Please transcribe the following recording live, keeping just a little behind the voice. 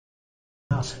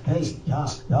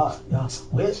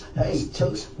With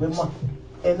Chase with my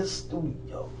in the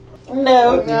studio.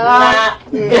 No,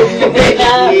 not no,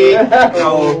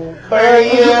 for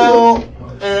you.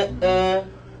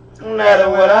 Matter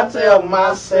what I tell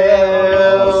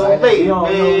myself, baby.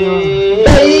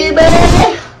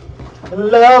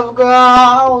 Love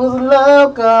goes,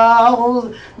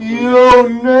 you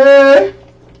know.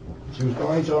 Shoot,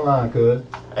 go ain't your line, cuz.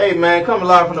 Hey man, coming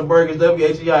live from the Burgers,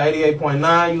 WHEI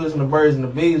 88.9. You listen to Birds and the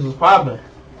Bees. What's poppin'?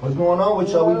 What's going on with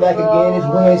y'all? We back again. It's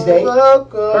Wednesday.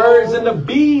 Birds and the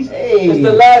Bees. Hey. It's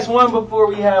the last one before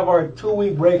we have our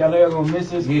 2-week break. I know y'all gonna miss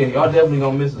this. Yeah, y'all definitely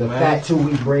gonna miss it, The man. fat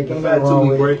 2-week break. The Ain't fat nothing wrong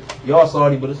 2-week with it. break. Y'all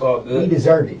salty, but it's all good. We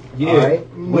deserve it. Yeah. All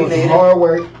right? We need some it. hard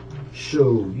work.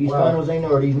 Shoot. These Wow. finals ain't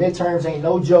or these midterms ain't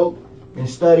no joke. Been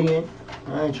studying.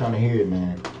 I ain't trying to hear it,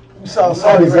 man. You sound I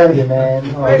salty, deserve it, man.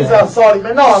 man. Man, you sound salty,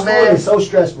 man. No, School man. is so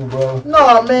stressful, bro.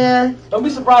 No, man. Don't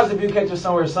be surprised if you catch us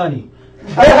somewhere sunny.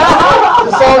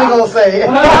 That's all we gonna say.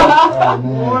 Oh,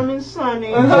 man. Warm and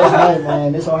sunny. That's right,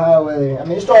 man. This Ohio weather. I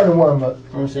mean, it's starting to warm up. You know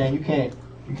what I'm saying? You can't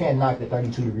knock the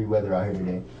 32-degree weather out here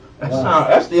today.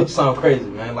 That still sound crazy,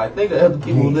 man. Like, think of other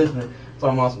people listening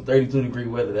talking about some 32-degree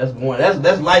weather. That's warm.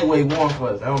 That's lightweight warm for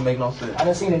us. That don't make no sense. I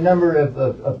done seen a number of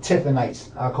Tiffanites.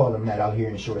 I'll call them that out here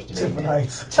in Shorts today.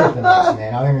 Tiffanites. Tiffanites,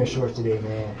 man. Out here in Shorts today,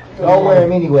 man. Don't wear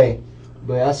them anyway.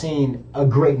 But I seen a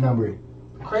great number.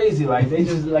 Crazy, like they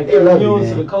just like They love you, immune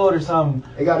to man. the cold or something.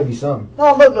 It got to be something.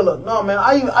 No, look. No, man.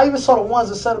 I even saw the ones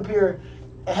that set up here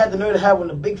and had the nerve to have on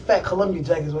the big fat Columbia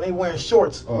jackets when they wearing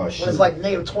shorts. Oh, When shit. it's like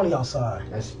negative 20 outside.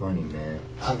 That's funny, man.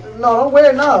 No, don't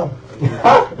wear it now.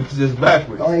 It's just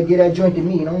backwards. Go ahead, get that joint to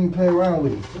me. Don't even play around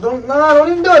with it. Don't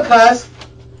even do it, cuz.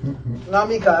 Not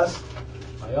me, cuz.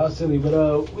 Like, y'all silly,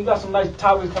 but we got some nice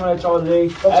topics coming at y'all today,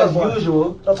 Don't as talk about it.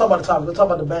 usual. Don't talk about the topic. Let's talk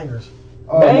about the bangers.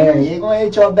 Oh, Bangers? man. You ain't going to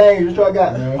hit y'all bangers. What y'all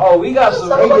got, man? Oh, we got some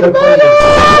Let's talk regular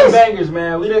about the bangers,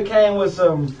 man. We done came with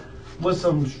some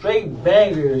straight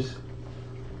bangers,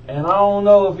 and I don't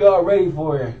know if y'all ready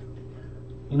for it.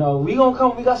 You know, we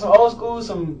got some old school,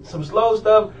 some slow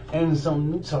stuff, and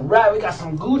some rap. We got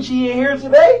some Gucci in here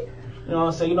today. You know what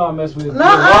I'm saying? You know I mess with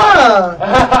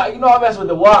Nuh-uh. you know I mess with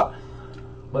the WAP.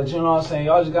 But you know what I'm saying?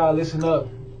 Y'all just gotta listen up.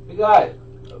 We got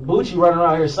Bucci running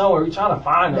around here somewhere. We trying to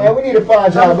find him. Man, we need to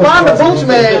find y'all. Find the Booch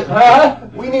man. Huh?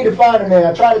 We need to find him, man.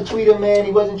 I tried to tweet him, man.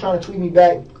 He wasn't trying to tweet me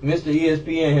back. Mr.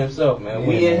 ESPN himself, man. Yeah,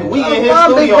 We in man. his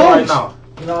Find Big studio right Booch. now.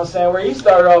 You know what I'm saying? Where he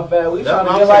started off at, we That's trying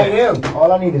to what get I'm like saying. him.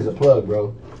 All I need is a plug,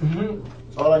 bro.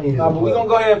 Mm-hmm. All I need is Nah, a but plug. we gonna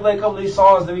go ahead and play a couple of these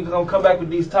songs, then we gonna come back with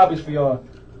these topics for y'all.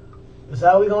 Is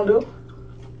that what we gonna do?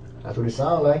 That's what it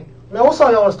sounds like. Man, what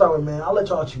song y'all wanna start with, man? I'll let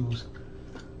y'all choose.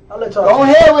 Go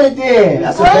ahead with it then.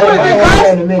 That's Go a ahead with better it, idea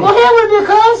cuz. in a minute. Go ahead with it,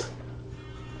 cuz.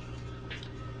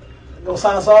 You gonna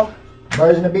sign us off?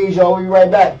 Birds and the Bees, y'all. We'll be right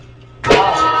back.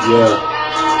 Yeah.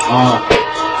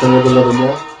 Can we get a little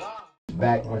more?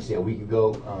 Back, I want to say a week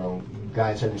ago, you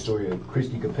guys heard the story of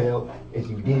Christy Capel. If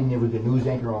you didn't, it was the news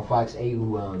anchor on Fox 8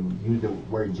 who used the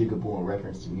word jigaboo in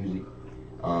reference to music.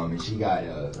 And she got,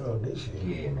 did she?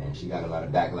 yeah, man, she got a lot of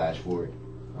backlash for it.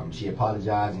 She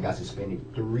apologized and got suspended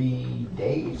 3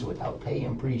 days without pay.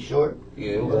 I'm pretty sure.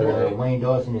 Yeah, it was But great. Wayne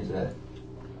Dawson is a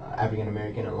African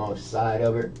American alongside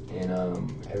of her, and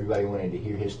everybody wanted to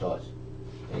hear his thoughts.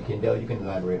 And Kendall, you can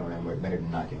elaborate on that more better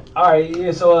than I can. All right,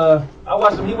 yeah. So I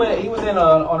watched him. He was in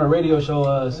on a radio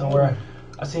show somewhere.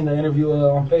 I seen the interview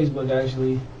on Facebook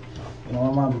actually. You know,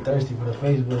 my mom be thirsty for the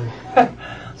Facebook.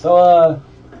 So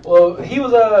well,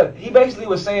 he basically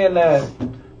was saying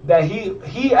that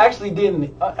he actually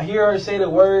didn't hear her say the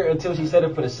word until she said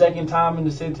it for the second time in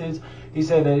the sentence. He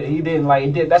said that he didn't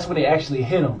like it. That's when it actually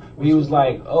hit him. He was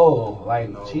like, oh, like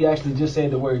she actually just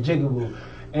said the word jigaboo,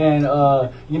 and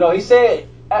you know, he said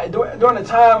during the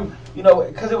time, you know,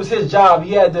 because it was his job,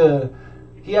 he had to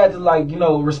like, you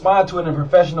know, respond to it in a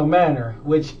professional manner,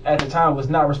 which at the time was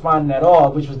not responding at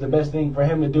all, which was the best thing for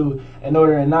him to do in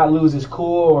order to not lose his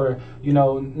cool or, you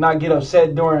know, not get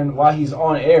upset while he's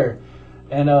on air.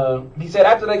 And he said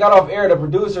after they got off air, the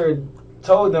producer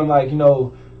told them, like, you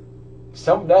know,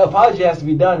 the apology has to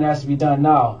be done. It has to be done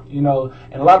now, you know.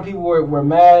 And a lot of people were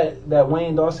mad that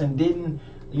Wayne Dawson didn't,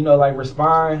 you know, like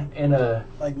respond in a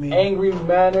Like me. angry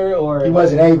manner, or He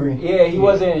wasn't angry. yeah, he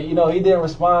wasn't, you know, he didn't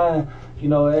respond, you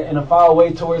know, in a foul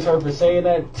way towards her for saying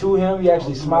that to him. He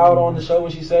actually smiled on the show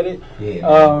when she said it.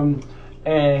 Yeah.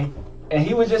 And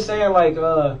he was just saying like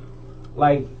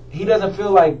he doesn't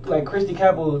feel like Christy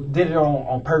Capel did it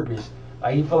on purpose.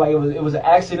 Like he felt like it was an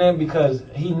accident because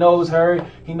he knows her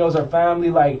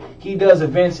family. Like he does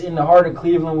events in the heart of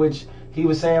Cleveland, which he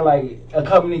was saying like a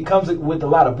company comes with a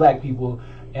lot of black people,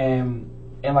 and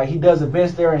and like he does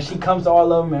events there, and she comes to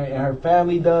all of them, and her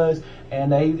family does,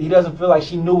 and he doesn't feel like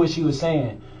she knew what she was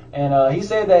saying. And he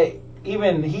said that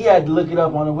even he had to look it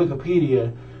up on the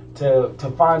Wikipedia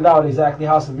to find out exactly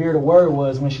how severe the word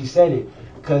was when she said it,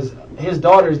 because his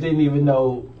daughters didn't even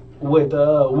know what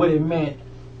it meant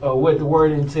or what the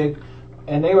word entailed.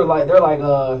 And they're like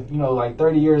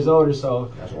 30 years old or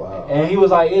so. That's wild. And he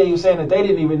was like, yeah, he was saying that they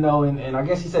didn't even know. And I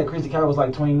guess he said Christy Carroll was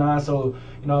like 29. So,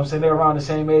 you know what I'm saying, they're around the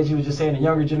same age. He was just saying the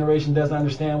younger generation doesn't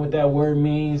understand what that word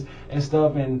means and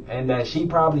stuff. And that she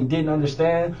probably didn't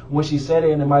understand when she said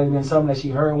it. And it might have been something that she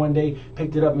heard one day,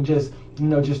 picked it up and just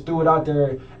threw it out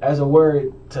there as a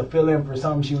word to fill in for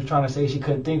something she was trying to say she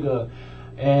couldn't think of.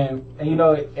 And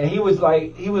he was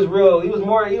like, he was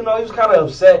kind of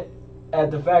upset at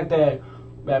the fact that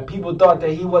people thought that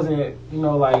he wasn't,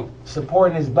 like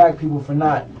supporting his black people for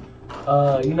not,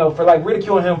 for like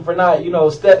ridiculing him for not,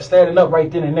 standing up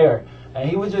right then and there. And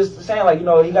he was just saying like,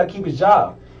 he got to keep his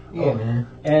job. Yeah, man.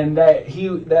 And that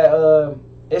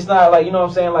it's not like,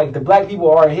 like the black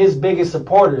people are his biggest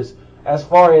supporters as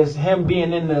far as him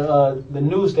being in the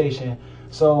news station.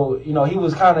 So, he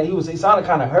sounded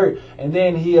kind of hurt. And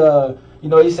then he said,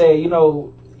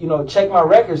 check my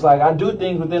records. Like, I do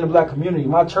things within the black community.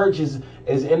 My church is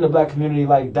in the black community,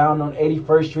 like down on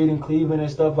 81st Street in Cleveland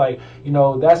and stuff. Like,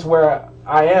 that's where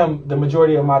I am the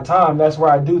majority of my time. That's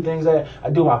where I do things at. I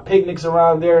do my picnics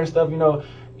around there and stuff.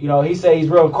 He said he's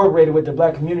real incorporated with the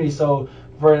black community. So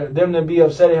for them to be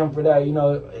upset at him for that,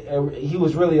 he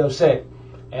was really upset.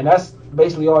 And that's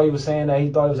basically all he was saying, that he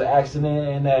thought it was an accident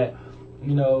and that,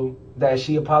 that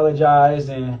she apologized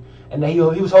and that he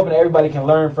was hoping that everybody can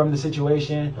learn from the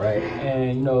situation, right?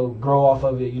 And grow off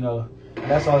of it.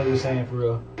 That's all he was saying for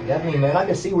real. Definitely, man. I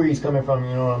can see where he's coming from.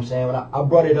 You know what I'm saying? When I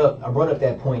brought it up,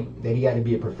 that point that he had to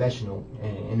be a professional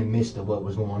in the midst of what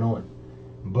was going on.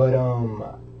 But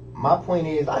my point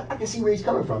is, I can see where he's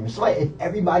coming from. It's like if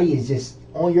everybody is just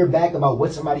on your back about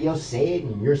what somebody else said,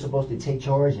 and you're supposed to take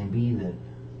charge and be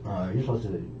you're supposed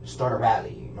to start a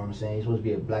rally. You know what I'm saying? You're supposed to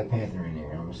be a Black Panther in there.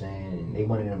 You know what I'm saying? And they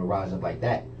wanted him to rise up like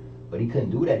that. But he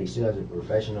couldn't do that. He still has a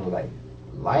professional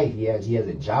life. He has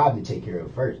a job to take care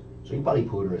of first. So he probably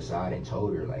pulled her aside and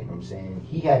told her, you know what I'm saying?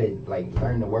 He had to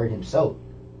learn the word himself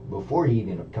before he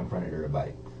even confronted her about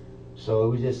it. So it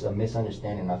was just a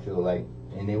misunderstanding, I feel like.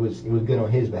 And it was good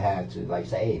on his behalf to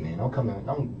say, hey man,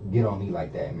 don't get on me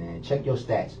like that, man. Check your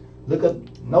stats.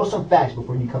 Know some facts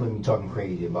before you come at me talking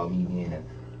crazy about me being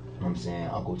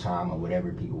Uncle Tom or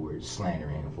whatever people were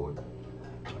slandering him for.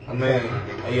 I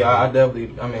definitely,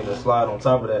 to slide on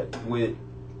top of that, with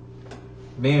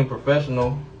being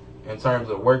professional in terms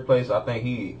of workplace, I think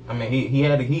he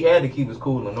had to keep his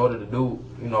cool in order to do,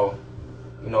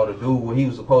 to do what he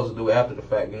was supposed to do after the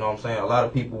fact. You know what I'm saying? A lot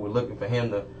of people were looking for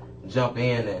him to jump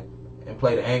in and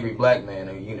play the angry black man,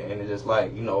 and it's just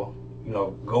like, go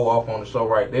off on the show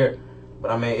right there. But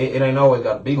it ain't always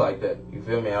got to be like that. You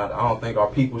feel me? I don't think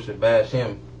our people should bash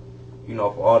him,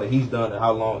 for all that he's done and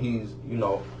how long he's,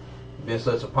 been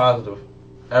such a positive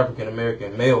African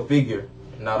American male figure,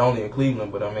 not only in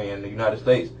Cleveland, but in the United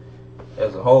States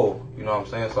as a whole. You know what I'm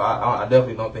saying? So I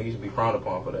definitely don't think he should be frowned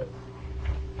upon for that.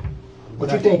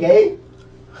 What you think, Abe?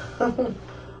 To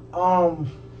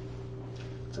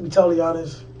be totally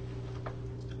honest,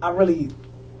 for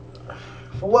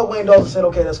what Wayne Dawson said,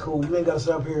 okay, that's cool. You ain't got to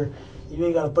sit up here. You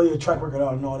ain't got to throw your track record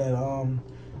out and all that.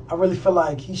 I really feel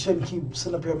like he shouldn't keep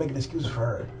sitting up here making excuses for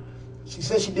her. She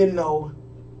said she didn't know.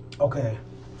 Okay,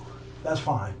 that's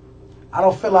fine. I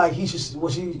don't feel like he should.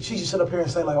 Well, she should sit up here and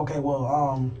say like, okay,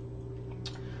 well,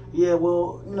 yeah,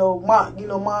 well,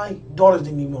 my daughters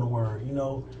didn't even know the word,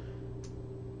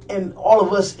 And all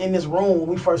of us in this room, when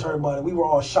we first heard about it, we were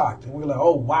all shocked, and we were like,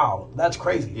 "Oh wow, that's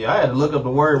crazy." Yeah, I had to look up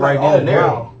the word right then and there.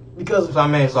 Wow. Because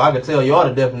so I could tell y'all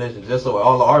the definition, just so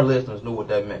all of our listeners knew what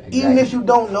that meant. Exactly. Even if you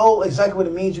don't know exactly what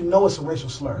it means, you know it's a racial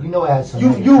slur. You know it has some.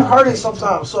 You've heard it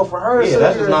sometimes. So for her, yeah,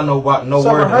 that's just not no word that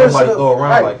nobody throw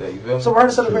around like that. You feel me? So for her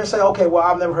to sit up here and say, "Okay, well,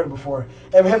 I've never heard it before,"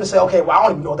 and for him to say, "Okay, well, I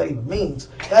don't even know what that even means,"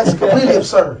 that's completely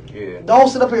absurd. Yeah. Don't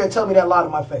sit up here and tell me that lie to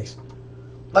my face.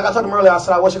 Like I told him earlier, I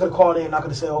said I wish I could have called in and I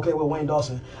could have said, "Okay, well, Wayne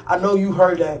Dawson, I know you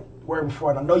heard that word before,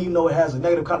 and I know you know it has a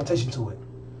negative connotation to it.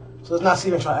 So let's not sit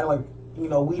here and try to act like we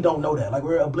don't know that. Like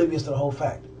we're oblivious to the whole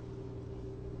fact."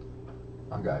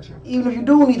 I got you. Even if you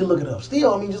do need to look it up,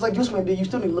 still, just like Juiceman did, you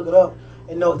still need to look it up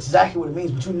and know exactly what it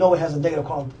means, but you know it has a negative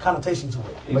connotation to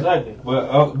it. Exactly. But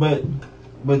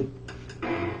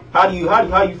how do you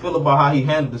feel about how he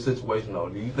handled the situation though?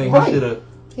 Do you think he should have?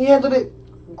 He handled it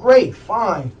great,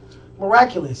 fine,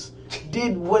 miraculous.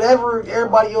 did whatever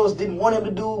everybody else didn't want him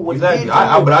to do. What Exactly. he did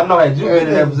But I know had you been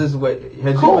in that position,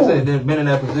 had Cool. you been in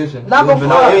that position, Not gonna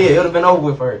fly. it would have been over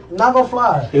with for her. Not gonna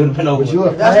fly. It would have been over. Would you with.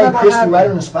 have That's not flamed gonna Christy happen. right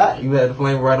on the spot? You had the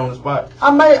flame right on the spot.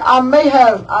 I may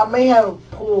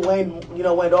have pulled Wayne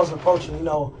Dawson approaching,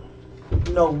 not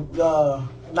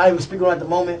even speaking at the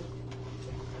moment.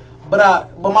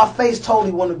 But my face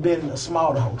totally wouldn't have been a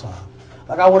smile the whole time.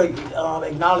 Like I would have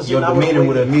acknowledged it. Your and I would've demeanor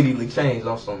would waited. have immediately changed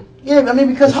on some. Yeah,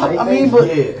 because how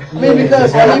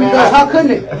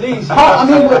couldn't it? At least.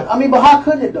 But how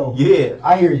couldn't it though? Yeah.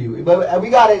 I hear you, but we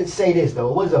gotta say this though.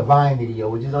 It was a Vine video,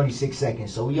 which is only 6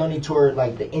 seconds, so we only toured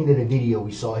like the end of the video.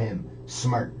 We saw him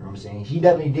smirk. You know what I'm saying? He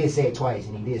definitely did say it twice,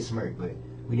 and he did smirk, but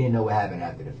we didn't know what happened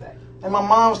after the fact. And my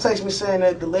mom's texting me saying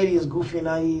that the lady is goofy and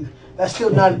naive. That's still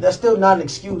not an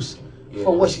excuse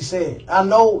for what she said. I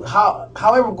know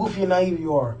however goofy and naive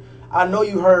you are, I know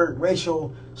you heard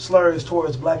racial slurs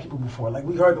towards black people before. Like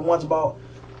we heard the ones about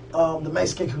the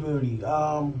Mexican community,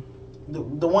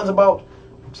 the ones about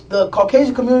the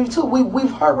Caucasian community too. We've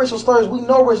heard racial slurs. We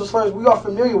know racial slurs. We are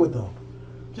familiar with them.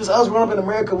 Just us growing up in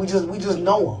America, we just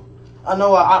know them. I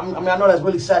know. I know that's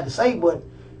really sad to say, but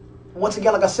once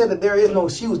again, like I said, that there is no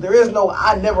excuse. There is no.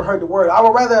 I never heard the word. I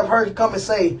would rather have heard you come and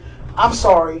say, "I'm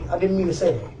sorry, I didn't mean to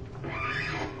say it."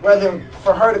 Rather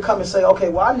for her to come and say, okay,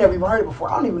 well, I never even heard it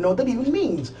before. I don't even know what that even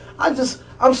means. I'm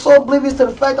so oblivious to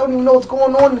the fact I don't even know what's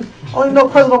going on. I don't even know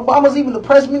President Obama's even the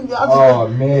president. Oh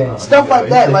man, stuff like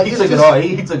that. Like he took it all.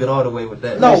 He took it all the way with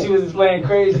that. No, she was playing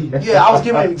crazy. Yeah, I was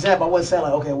giving an example. I wasn't saying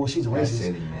like, okay, well, she's a racist.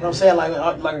 Silly, You know what I'm saying? Like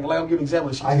I'm giving an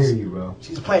example. I hear you, bro.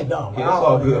 She's playing dumb. Yeah, it's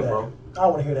all good, bro. I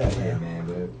don't want to hear that, Yeah, man.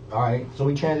 man. But all right, so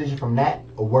we transition from that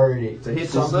a word that To hit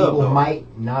some this up, people though. might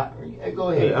not. Hey, go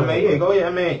ahead. Yeah, go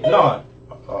ahead. No.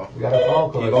 We got a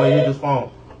phone call. Yeah, go ahead, hit this phone.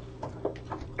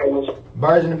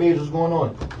 Birds and the Bees, what's going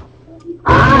on?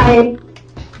 Hi,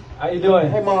 How you doing?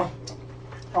 Hey, Mom.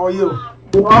 How are you?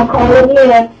 you want to call it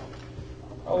in?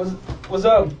 What's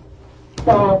up?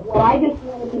 So what I just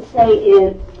wanted to say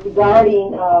is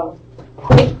regarding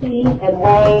Christy and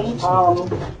Wayne.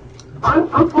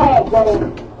 I'm kind of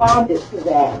getting responded to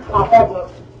that. However,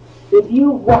 if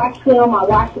you watch him, I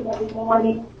watch him every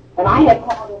morning, and I had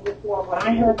called him before. When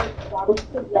I heard this, I was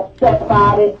pretty upset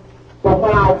about it. But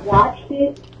when I watched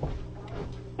it,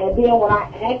 and then when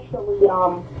I actually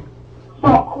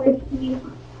saw Christy,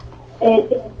 in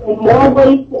more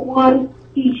ways than one,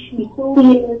 she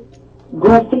truly is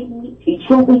goofy. She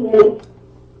truly is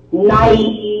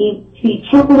naive. She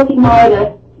truly might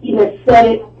have even said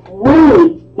it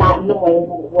really not knowing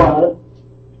who it was.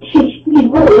 She's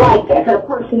really like that. Her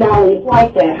personality is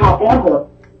like that. However,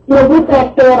 with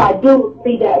that said, I do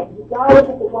agree that regardless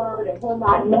of the word and her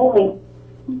not knowing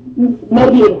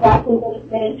maybe exactly what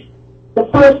it meant, the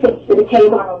first thing that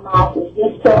came out of her mouth is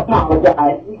just to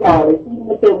apologize, regardless, even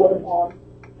if it was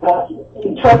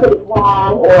interpreted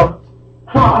wrong or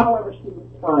however she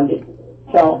responded.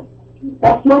 So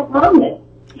that's my comment.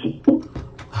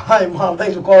 Hi, Mom.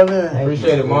 Thanks for calling in.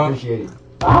 Appreciate it, Mom. Appreciate it.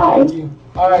 Bye.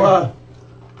 All right.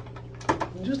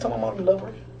 You just tell my mom you love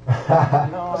her.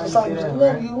 No, That's what I just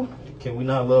love you. Can we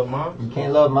not love mom? You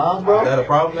can't love moms, bro? Is that a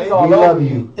problem, man? We love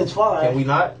you. It's fine. Can we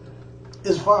not?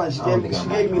 It's fine. She I don't gave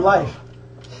think I me might. life.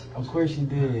 Of course she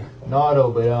did. No, though,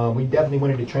 but we definitely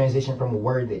wanted to transition from a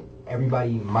word that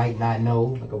everybody might not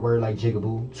know, like a word like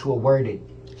jigaboo, to a word that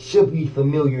should be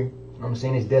familiar. You know what I'm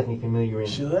saying? It's definitely familiar.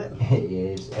 Should?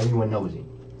 Yes, everyone knows it.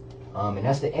 And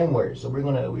that's the N-word. So we're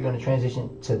gonna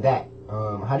transition to that.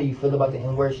 How do you feel about the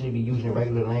N-word? Should it be used in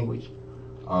regular language?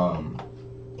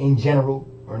 In general,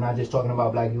 we're not just talking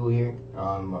about black people here.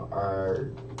 Are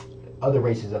other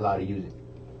races allowed to use it?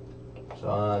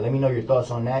 So let me know your thoughts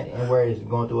on that. N-word is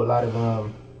going through a lot of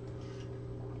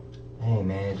hey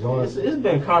man, It's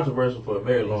been controversial for a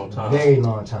very long time. very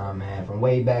long time, man. From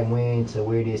way back when to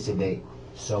where it is today.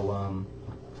 So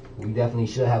we definitely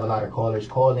should have a lot of callers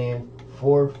call in.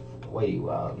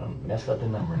 Messed up the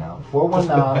number now.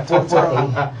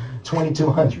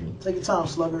 419-448-2200. Take your time,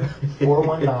 slugger.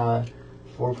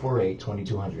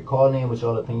 419-448-2200. Call in with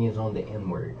your opinions on the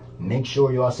N-word. Make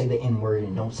sure y'all say the N-word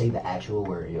and don't say the actual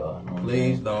word, y'all.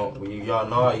 Please don't. Y'all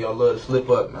know how y'all love to slip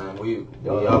up, man. Y'all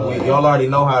Y'all already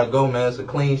know how to go, man. It's a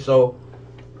clean show.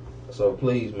 So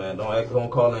please, man,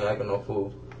 don't call in acting no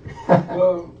fool.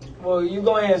 Well, you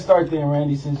go ahead and start then,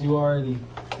 Randy, since you already.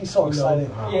 He's so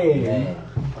excited. Yeah. Man.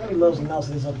 He loves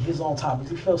announcing his own topics.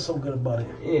 He feels so good about it.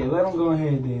 Yeah, let him go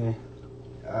ahead then.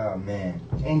 Oh man.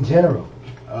 In general,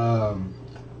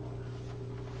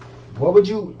 what would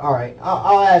you? All right,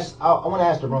 I'll ask. I want to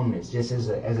ask the room this, just as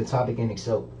a topic in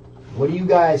itself. What do you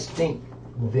guys think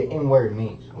the N-word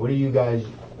means? What do you guys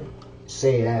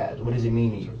say it as? What does it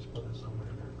mean to you?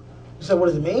 You said, what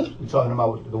does it mean? We're talking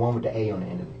about the one with the A on the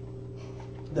end of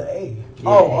it. The A. Yeah,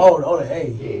 Oh, the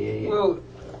A. Yeah. Well,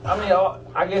 I mean,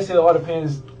 I guess it all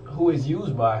depends who it's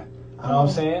used by. You know what I'm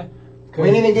saying? We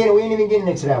ain't even getting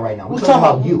into that right now. We talking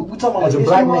about you. We talking about as like a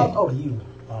black you man. Oh, you.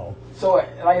 Oh. So,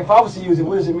 like, if I was to use it,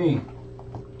 what does it mean?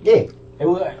 Yeah.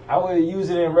 I would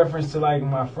use it in reference to like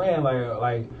my friend,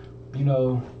 like you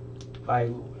know, like,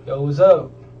 yo, what's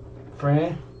up,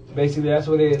 friend? Basically, that's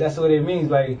what it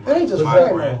means. Like, It ain't just My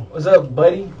friend, friend. though. what's up,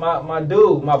 buddy? My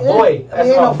dude, my Yeah, boy. That's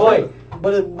ain't my no boy. friend.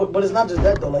 But it's not just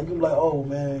that though. Like you like, oh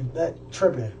man, that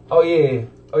tripping. Oh yeah.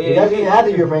 It doesn't even have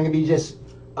to be your friend. It can be just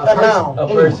a person. noun. A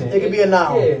Anyone. person. It could be a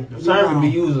noun. Yeah. The term can be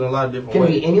used in a lot of different Can it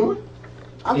ways. be anyone?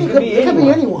 I think It could be it could be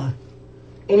anyone.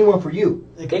 Anyone for you.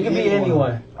 It could be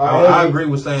anyone. I agree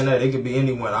with saying that it could be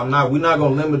anyone. We're not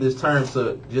gonna limit this term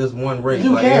to just one race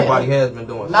You like can. everybody has been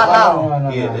doing. Not now.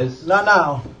 Yeah, it's Not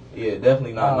now. yeah,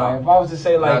 definitely not now. If I was to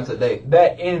say like Not today.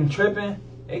 that in tripping,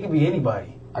 it could be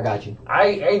anybody. I got you.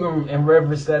 I even in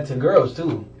reference that to girls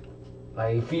too,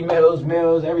 like females,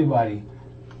 males, everybody.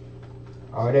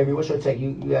 All right, Avery, what's your take?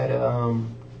 You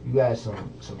had some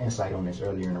insight on this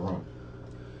earlier in the room.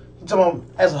 You talking about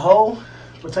as a whole,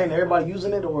 pertaining to everybody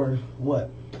using it or what?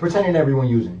 Pretending everyone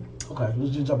using Okay,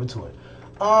 let's just jump into it.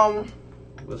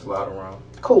 We'll slide around.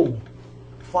 Cool,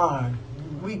 fine.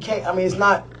 We can't. I mean, it's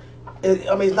not.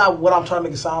 It's not what I'm trying to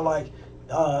make it sound like.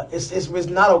 It's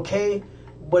not okay,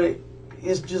 but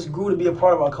it's just grew to be a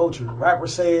part of our culture.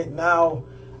 Rappers say it now.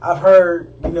 I've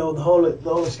heard the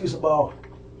whole excuse about.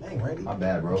 Dang, Randy. it. My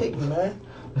bad, bro. Kick me, man.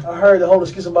 I heard the whole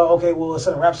excuse about, okay, well, it's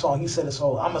in a rap song. He said it,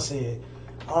 so I'm going to say it.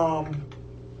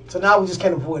 So now we just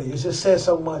can't avoid it. It's just said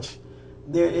so much.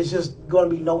 There is just going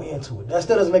to be no end to it. That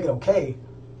still doesn't make it okay.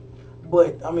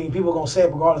 But, I mean, people are going to say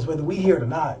it regardless whether we hear it or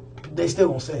not. They still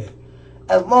going to say it.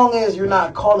 As long as you're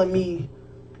not calling me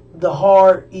the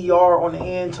hard ER on the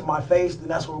end to my face, then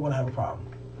that's where we're going to have a problem.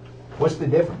 What's the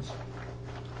difference?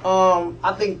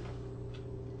 I think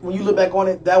when you look back on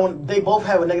it, that one, they both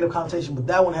have a negative connotation, but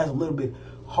that one has a little bit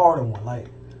harder one. Like,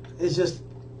 it's just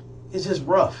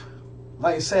rough.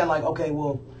 Like saying like, okay,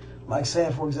 well, like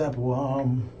saying for example,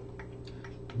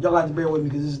 y'all have to bear with me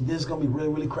because this is gonna be really,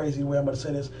 really crazy the way I'm about to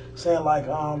say this. Saying like,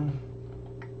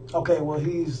 okay, well,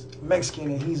 he's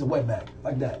Mexican and he's a wetback,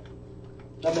 like that.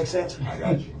 That makes sense? I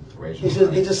got you.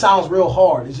 It just sounds real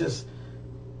hard. It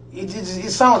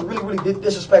sounds really, really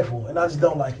disrespectful, and I just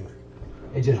don't like it.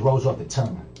 It just rolls off the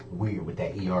tongue. Weird with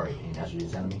that ER thing. That's what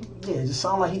you're telling me? Yeah, it just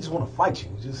sounds like he just want to fight you.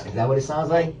 Just Is that what it sounds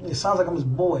like? it sounds like I'm his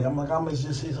boy. I'm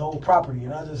just his whole property,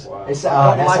 and I just It's, I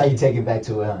don't that's like how it. you take it back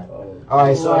to it, huh? All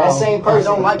right, so that same I person.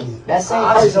 don't like it. That same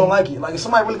I just person. don't like it. Like if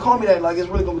somebody really call me that, like it's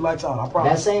really gonna be lights out. I That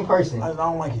promise. same person. I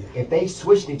don't like it. If they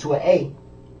switched it to an A,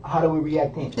 how do we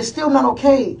react then? It's still not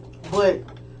okay, but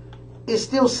it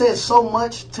still says so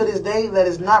much to this day that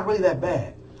it's not really that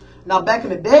bad. Now back in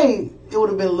the day, it would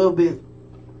have been a little bit,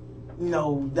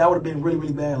 that would have been really,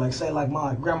 really bad. Like say like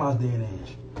my grandma's day and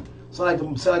age. So like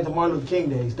the Martin Luther King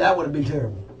days, that would have been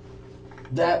terrible.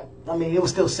 That it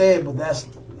was still sad, but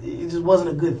it just wasn't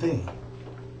a good thing.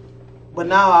 But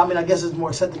now, I guess it's more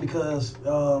accepted because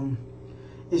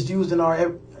it's used in our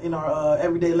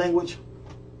everyday language.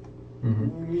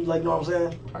 Mm-hmm. You know what I'm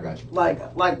saying? I got you.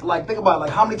 Like think about it.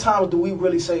 Like how many times do we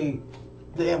really say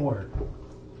the N word?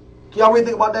 Can y'all really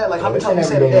think about that? Like how many It's an times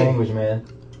we say it a everyday day? language, man.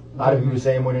 A lot of people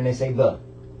say more than they say the.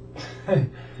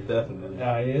 Definitely.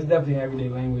 Yeah, it's definitely an everyday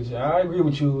language. I agree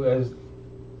with you as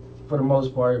for the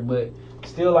most part, but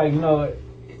still, like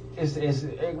it's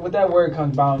with that word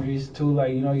comes boundaries too.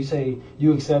 Like you say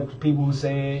you accept people who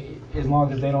say it as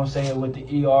long as they don't say it with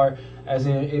the ER, as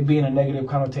in it being a negative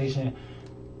connotation.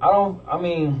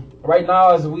 Right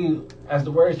now as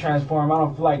the word is transformed, I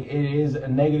don't feel like it is a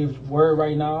negative word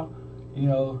right now.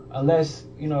 Unless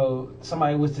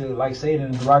somebody was to like say it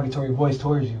in a derogatory voice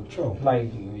towards you, True.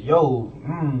 like yo,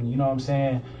 you know what I'm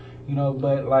saying,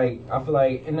 But like I feel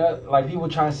like like people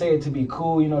try to say it to be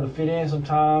cool, to fit in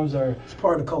sometimes, or It's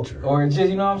part of the culture. or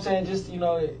just what I'm saying, just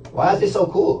Why is it so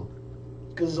cool?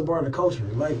 Because it's a part of the culture.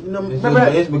 Like remember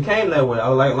It became that way.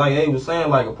 Like Abe was saying,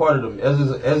 like a part of the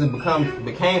as it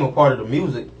became a part of the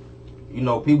music.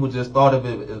 People just thought of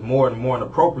it as more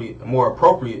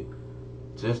appropriate,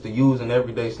 just to use in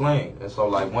everyday slang. And so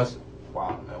like once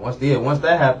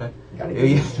that happened, You gotta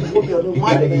Whoop your new you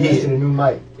gotta mic, get used to man. the new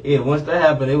mic. yeah, once that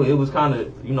happened, it was kind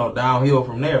of downhill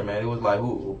from there, man. It was like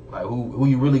who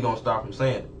you really gonna stop from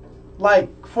saying it? Like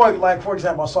for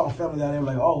example, I saw a family down there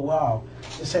like, oh wow,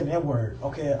 they said the N word.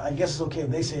 Okay, I guess it's okay if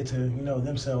they say it to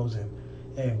themselves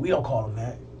and we don't call them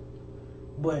that.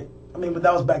 But I mean, but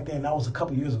that was back then. That was a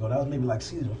couple years ago. That was maybe like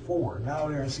season 4. Now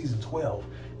they're in season 12.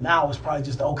 Now it's probably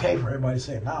just okay for everybody to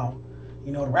say it now.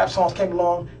 You know, the rap songs came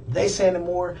along. They saying it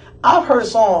more. I've heard a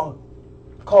song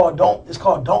called Don't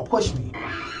Push Me.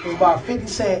 It was by 50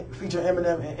 Cent featuring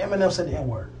Eminem, and Eminem said the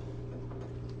N-word.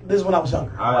 This is when I was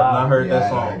younger. I have not heard that I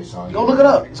song. heard the song. Go look it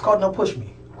up. It's called Don't Push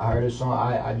Me. I heard a song.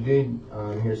 I did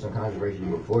hear some controversy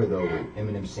before though, with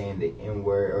Eminem saying the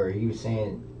N-word, or he was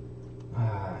saying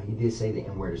he did say the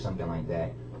N-word or something like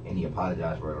that, and he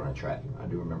apologized for it on a track. I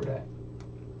do remember that.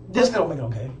 This still don't make it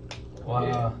okay.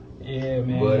 Wow. Yeah,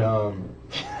 man. But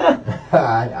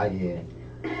yeah,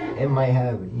 it might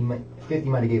have. 50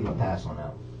 might have gave him a pass on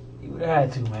that. You would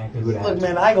have had to, man. 'cause- He would've Look,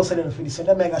 man, I ain't gonna say that to 50 Cent.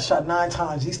 That man got shot 9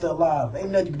 times. He's still alive.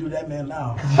 Ain't nothing you can do to that man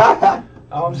now.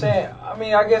 I'm saying, I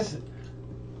mean, I guess.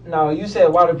 No, you said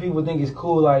why do people think it's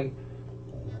cool? Like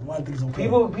Why do you think it's okay?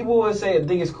 people would say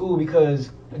think it's cool because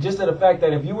just of the fact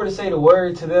that if you were to say the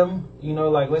word to them, you know,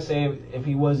 like let's say if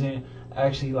he wasn't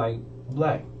actually like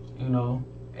black, you know,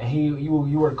 and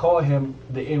you were to call him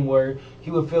the N-word, he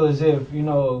would feel as if, you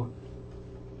know,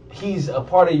 he's a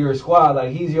part of your squad,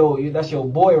 like that's your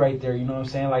boy right there, you know what I'm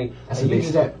saying? Like That's a you big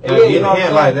just- step. Yeah, Like, you know what I'm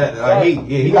saying? like that. Like,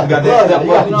 he got got the that blood, step he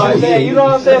got up. the You know what I'm juice. saying? You know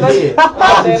what I'm saying?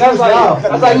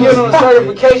 That's like giving them a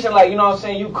certification, like, you know what I'm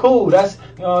saying? You cool. That's,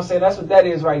 you know what I'm saying? That's what that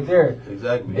is right there.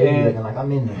 Exactly. They be And- looking like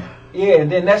I'm in there. Yeah,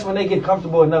 and then that's when they get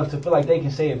comfortable enough to feel like they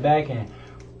can say it back, and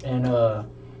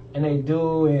they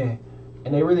do,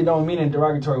 and they really don't mean it in a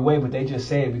derogatory way, but they just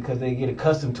say it because they get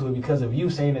accustomed to it because of you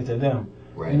saying it to them.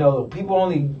 Right. You know, people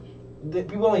only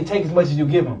take as much as you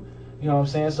give them. You know what I'm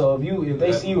saying? So if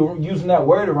they see you using that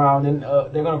word around, then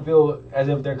they're gonna feel as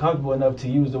if they're comfortable enough to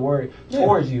use the word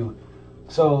towards you.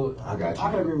 So I got you.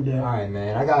 I can agree with that. All right,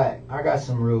 man. I got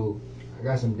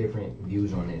some different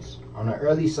views on this. On the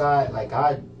early side, like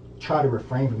I try to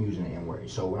refrain from using the N-word.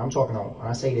 So when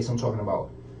I say this, I'm talking about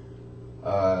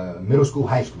middle school,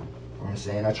 high school. You know what I'm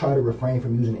saying? I try to refrain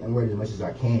from using the N-word as much as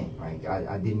I can. Like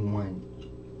I didn't want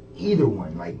either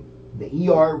one. Like the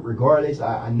ER, regardless,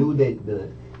 I knew that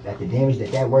the damage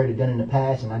that word had done in the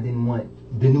past, and I didn't want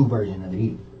the new version of it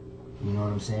either. You know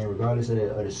what I'm saying? Regardless of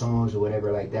the songs or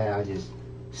whatever like that, I just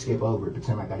skip over it,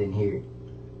 pretend like I didn't hear it.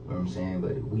 You know what I'm saying?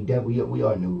 But we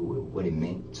all knew what it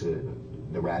meant to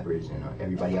the rappers and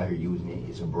everybody out here using it.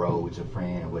 It's a bro, it's a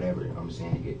friend, or whatever. You know what I'm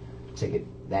saying? You can take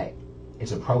it that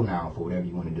it's a pronoun for whatever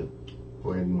you want to do, for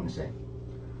whatever you want to say.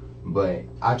 But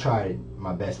I tried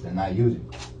my best to not use it.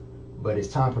 But as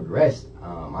time progressed,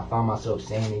 I found myself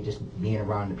saying it, just being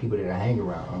around the people that I hang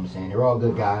around. You know what I'm saying? They're all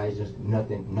good guys. There's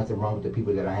nothing wrong with the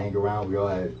people that I hang around. We all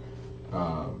have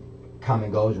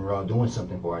common goals, and we're all doing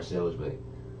something for ourselves. But you know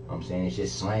what I'm saying, it's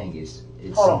just slang. It's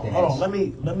something. Hold on. Let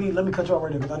me cut you off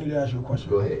right there because I need to ask you a question.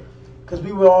 Go ahead. Because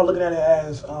we were all looking at it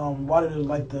as why did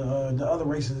like the other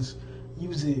races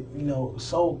use it, you know,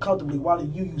 so comfortably? Why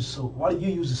did you use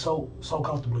it so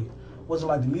comfortably? Was it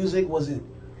like the music? Was it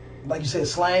like you said,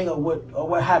 slang, or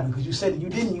what happened? Because you said that you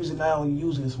didn't use it, now you're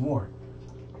using it some more.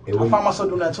 I find myself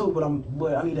doing that too,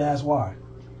 but I need to ask why.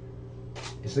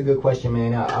 It's a good question,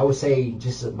 man. I would say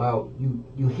just about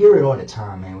you hear it all the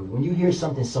time, man. When you hear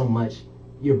something so much,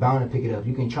 you're bound to pick it up.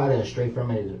 You can try to stray from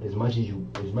it as much as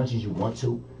you want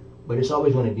to, but it's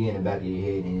always going to be in the back of your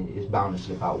head, and it's bound to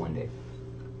slip out one day.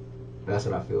 That's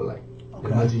what I feel like. Okay.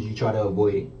 As much as you try to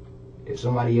avoid it, if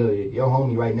somebody else, your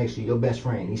homie right next to you, your best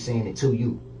friend, he's saying it to you.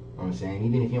 You know what I'm saying?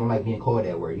 Even if you don't like being called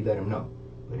that word, you let him know.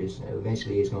 But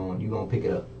eventually you're gonna pick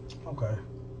it up. Okay.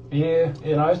 yeah,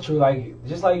 you know, it's true. Like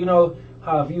just like, you know,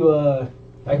 how if you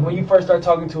like when you first start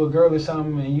talking to a girl or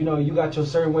something, and you know you got your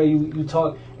certain way you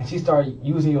talk, and she start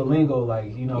using your lingo,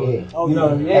 like, you know, Yeah. Oh, you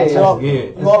know, yeah. yeah,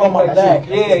 You all on my back.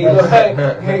 Yeah, you know, like,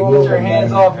 get your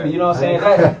hands off me. You know what I'm saying?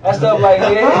 That stuff, like,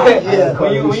 Yeah.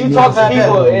 when you talk to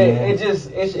people,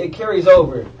 it carries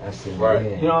over. That's it. Right.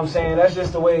 Yeah. You know what I'm saying? That's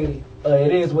just the way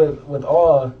it is with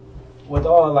all,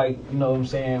 like, you know what I'm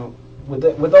saying,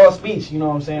 with all speech. You know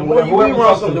what I'm saying? The more you Whoever around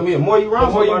talks to, something, the more you around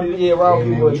the more somebody, you around Yeah,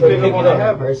 people, man, they you pick pick it up up.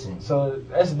 that person. So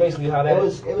that's basically how that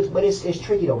is. But it's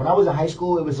tricky though. When I was in high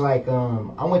school, it was like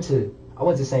I went to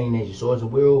St. Ignatius, so it was a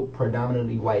real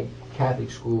predominantly white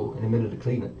Catholic school in the middle of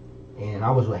Cleveland, and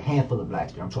I was with a handful of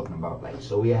blacks there. I'm talking about, like,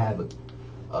 so we have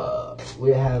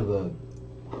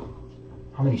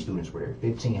how many students were there?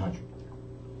 1,500.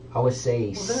 I would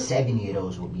say 70 of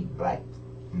those would be black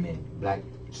men, black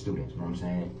students. You know what I'm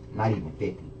saying? Not even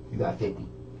 50. You got 50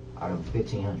 out of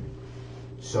 1,500.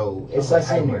 So it's That's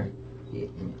like like in there. Yeah,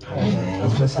 man.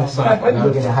 That's I'm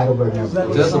looking at Heidelberg numbers.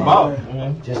 Exactly. just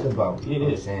about. Just about. You know what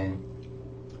I'm Yeah. saying?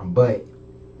 But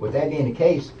with that being the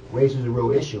case, race was a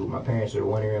real issue. My parents are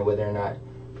wondering whether or not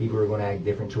people are going to act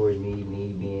different towards me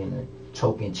being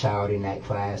token child in that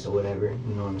class or whatever.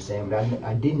 You know what I'm saying? But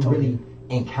I didn't really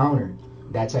encounter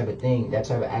that type of thing, that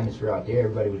type of atmosphere out there.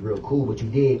 Everybody was real cool, but you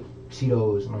did see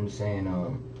those. You know what I'm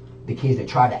saying? The kids that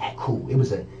tried to act cool. It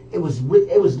was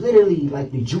literally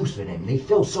like the juice for them. They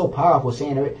felt so powerful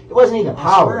saying it. It wasn't even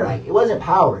power. Like it wasn't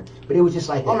power, but it was just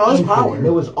like it's power. It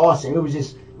was awesome. It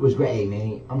was great. Hey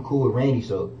man, I'm cool with Randy,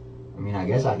 so I mean I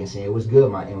guess I can say it was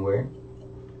good. My N-word.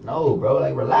 No, bro,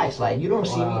 like relax. Like you don't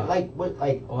see me like what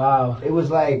like. Wow. It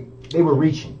was like they were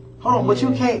reaching. Hold on, but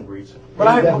you can't. Reaching. But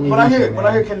I hear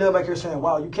man. Kendall back here saying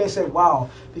wow. You can't say wow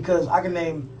because I can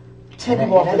name 10 And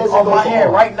people that off doesn't go my head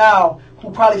far. right now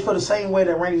who probably feel the same way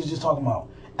that Randy was just talking about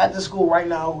at the school right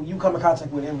now. Who you come in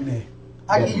contact with every day.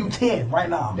 I give you 10 right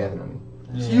now. Definitely.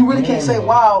 So you really can't say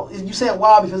wow. You saying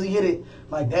wow because he hit it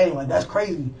like dang, like that's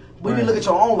crazy. But you can look at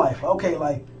your own life. Okay,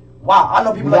 like wow, I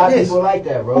know people A lot like of this people like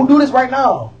that, bro. who do this right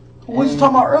now. Who we just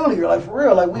talking about earlier, like for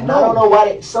real, like we And know. I don't know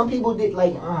why some people did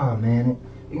like, man.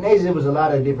 Ignatius, there was a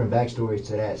lot of different backstories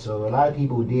to that. So a lot of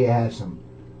people did have some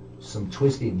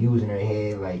twisted views in their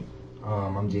head, like,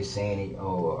 I'm just saying it,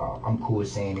 I'm cool with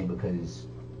saying it because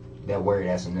that word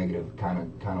has some negative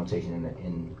connotation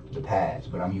in the past,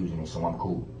 but I'm using it, so I'm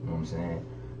cool. You know what I'm saying?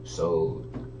 So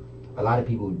a lot of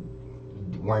people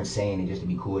weren't saying it just to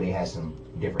be cool. They had some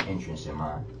different interests in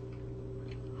mind.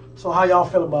 So how y'all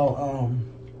feel about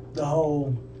the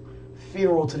whole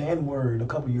funeral to the N-word a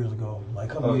couple years ago?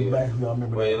 Like a couple years back, y'all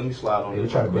remember Wait, that? let me slide on They were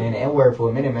this. trying to ban the N-word for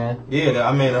a minute, man. Yeah,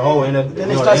 I mean the whole NFL, Then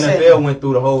they the start saying- NFL went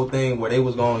through the whole thing where they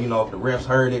was going, if the refs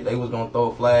heard it, they was gonna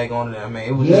throw a flag on it. I mean,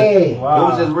 it was it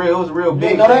was just real. It was a real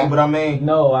big know that? thing. But I mean,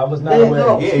 No, I was not Yeah, aware.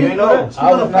 no. yeah, you ain't know that. Speaking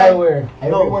I of was flag- not aware.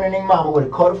 Everyone and their mama would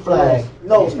have caught a flag.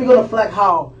 No, speaking of flag,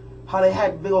 how they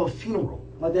had big old funeral.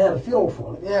 Like they had a funeral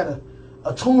for it. Like, they had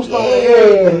a tombstone and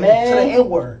everything man. to the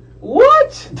N-word.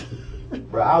 What?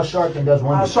 Bro, Al Sharpton does Al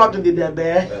wonders. Sharpton did that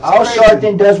bad. Al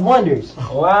Sharpton does wonders.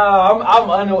 Wow, I'm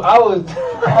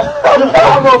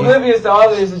oblivious to all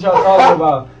of this that y'all talking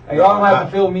about. Like, y'all don't have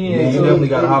to fill me Yeah, in. you too. definitely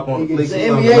gotta hop on the flick. The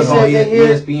NBA said they hear-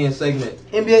 ESPN segment.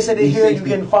 NBA said they hear you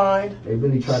getting fined. They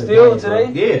really try to Still ban it, bro.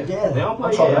 today? Yeah, Yeah. they don't play.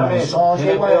 I'm talking Yeah, I about mean, the songs.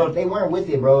 NFL. They weren't with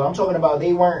it, bro. I'm talking about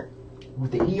they weren't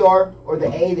with the ER or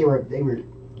the A. They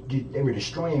were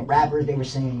destroying rappers. They were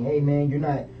saying, "Hey, man, you're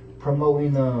not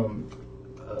promoting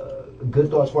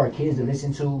good thoughts for our kids to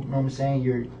listen to." You know what I'm saying?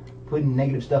 You're putting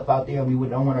negative stuff out there. We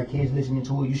don't want our kids listening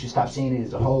to it. You should stop saying it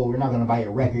as a whole. We're not gonna buy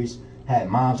your records. Had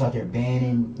moms out there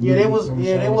banning. Yeah, they was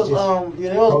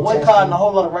boycotting a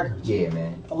whole lot of records. Yeah,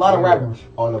 man. A lot of rappers.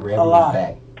 All over A everyone's lot.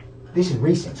 back. This is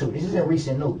recent too. This isn't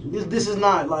recent news. This is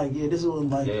not like this was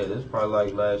like Yeah, this is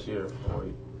probably like last year.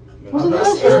 Was it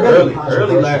last year?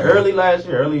 Early last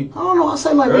year. I don't know. I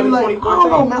say like Early maybe like I 2014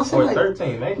 don't know, man. I say or like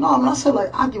 13, maybe. no, I mean I say like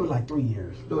I give it like 3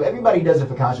 years. Dude, everybody does it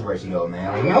for controversy though,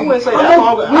 man. Like, I wouldn't say that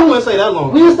long. I wouldn't say that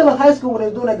long. We were still in high school when they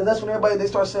was doing that because that's when they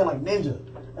started saying like ninja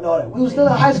and all that. We were still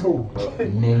in high school.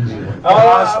 Ninja.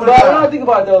 But I think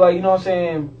about it though, like, you know what I'm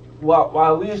saying,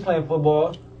 while we was playing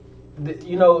football,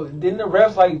 didn't the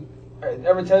refs like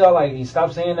ever tell y'all like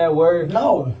stop saying that word?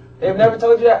 No, They've never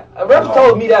told you that. Refs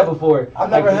told me that before. I've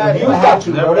never had You it. have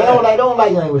to, bro. They don't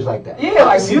like language like that. Yeah,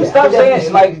 like See you that. stop I definitely saying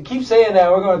see like keep saying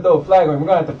that we're gonna throw a flag or we're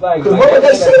gonna have to flag. Because Like, what would they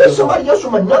everything say that if somebody else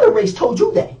from another race told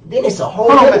you that? Then it's a whole.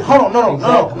 Hold other on, hold on, no. I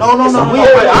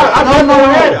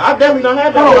definitely don't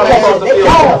have that. Hold on, How they supposed to feel.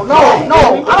 no.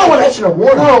 I don't want to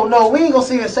warn. No, we ain't gonna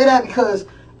sit here and say that because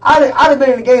I done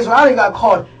been in the games where I done got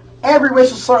called every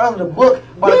racial slur under the book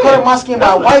by the color of my skin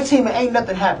by a white team and ain't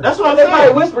nothing happened. That's what I'm They might have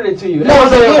saying. whispered it to you. No,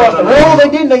 they didn't. No, they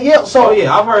didn't. They yelled. So Oh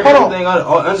yeah, I've heard hold on. everything under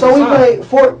So we the sun.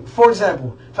 play, for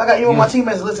example, if I got any of my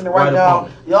teammates listening right Right now,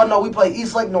 upon it. y'all know we play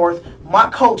East Lake North. My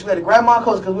coach, we had to grab my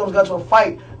coach because we almost got to a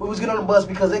fight. We was getting on the bus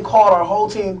because they called our whole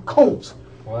team coons.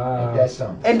 Wow. That's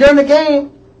something. And during the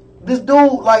game, this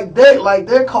dude,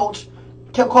 their coach,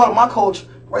 kept calling my coach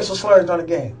racial slurs during the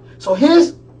game. So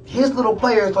his little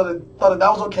players thought that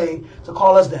was okay to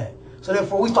call us that. So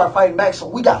therefore we start fighting back. So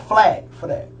we got flagged for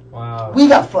that. Wow. We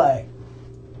got flagged.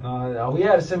 We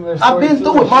had a similar story. I've been too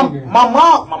through with it. My Sugar.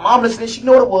 mom listening. She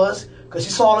knew what it was because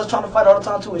she saw us trying to fight all the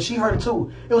time too, and she heard it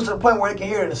too. It was to the point where they could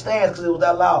hear it in the stands because it was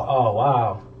that loud. Oh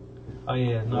wow. Oh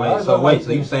yeah. No, I was So going back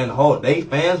you saying the whole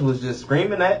fans was just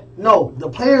screaming that No, the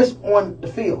players on the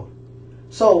field.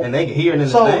 So and they could hear it in the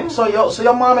stands? so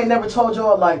your mom ain't never told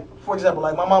y'all, like, for example,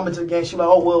 like my mom into the game, she like,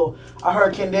 oh well, I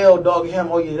heard Kendall dogging him,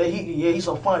 oh yeah, he's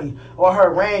so funny. Or I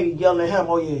heard Randy yelling at him,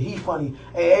 oh yeah, he funny.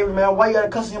 Hey Avery, man, why you gotta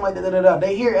cuss him like that? Da, da, da.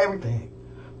 They hear everything.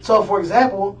 So for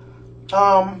example,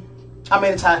 I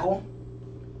made a tackle.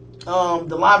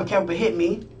 The lineman came up and hit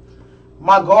me.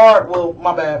 My guard,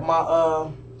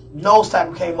 my nose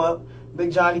tackle came up.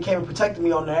 Big Johnny came and protected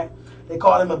me on that. They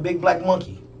called him a big black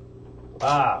monkey.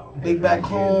 Wow. Big back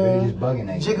Really just home, bugging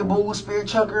that. Jigaboo, Spirit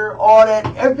Chucker, all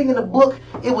that, everything in the book,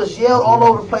 it was yelled all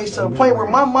over the place to the point where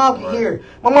my mom could hear it.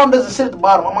 My mom doesn't sit at the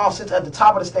bottom. My mom sits at the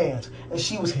top of the stands, and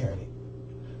she was hearing it.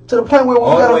 To the point where we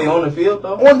All got the way on the field,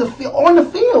 though? on the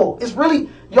field. It's really,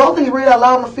 y'all think it's really that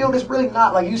loud on the field. It's really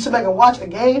not. Like, you sit back and watch the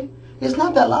game, it's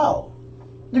not that loud.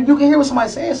 You can hear what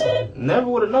somebody's saying something. Never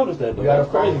would have noticed that, though. We got That's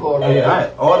a phone crazy. call right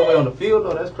Yeah, all the way on the field,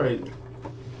 though, that's crazy.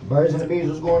 Birds and the Bees,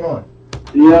 what's going on?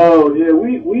 Yo,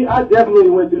 yeah, I definitely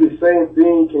went through the same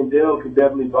thing. Kendall could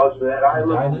definitely vouch for that. I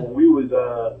remember when we was,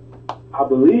 I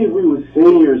believe we was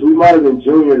seniors. We might have been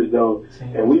juniors though,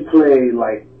 and we played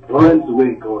like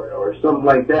Brunswick or something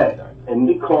like that. And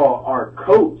they called our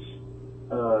coach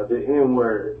the N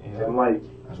word, and like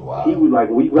That's wild. he was like,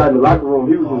 we got in the locker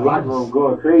room. He was in the locker room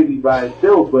going crazy by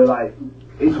himself. But like,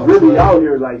 it's really out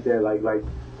here like that. Like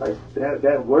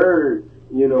that word.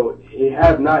 You know, it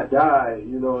have not died,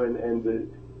 you know, and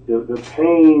the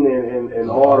pain and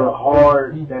all the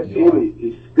heart that's in it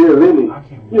is still in it.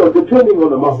 You know, depending on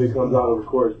the month it comes out of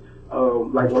course.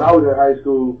 Like when I was in high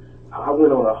school, I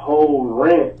went on a whole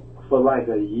rant for like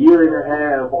a year and a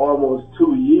half, almost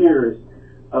 2 years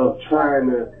of trying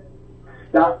to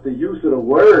stop the use of the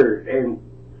word. And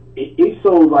it's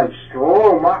so like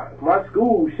strong. My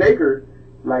school, Shaker,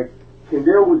 like,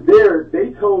 Kendall was there, they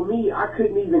told me I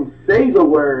couldn't even say the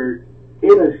word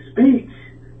in a speech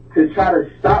to try to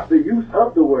stop the use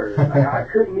of the word. Like, I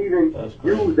couldn't even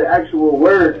use the actual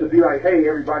word to be like, hey,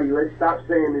 everybody, let's stop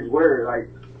saying this word.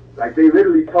 Like they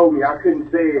literally told me I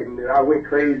couldn't say it, and then I went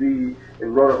crazy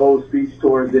and wrote a whole speech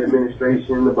towards the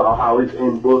administration about how it's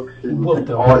in books and all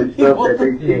this stuff that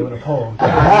they think. I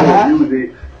can't use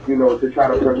it, you know, to try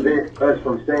to prevent us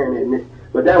from saying it.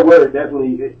 But that word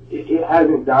definitely, it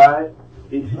hasn't died.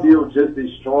 It's still just as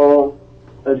strong,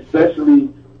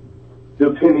 especially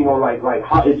depending on like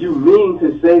how, if you mean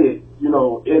to say it, you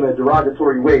know, in a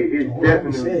derogatory way, it's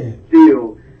definitely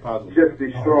still just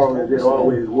as strong as it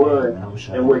always was.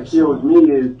 And what kills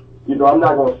me is, you know, I'm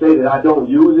not gonna say that I don't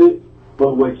use it,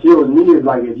 but what kills me is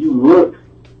like if you look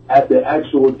at the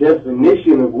actual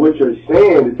definition of what you're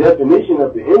saying, the definition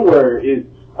of the N-word is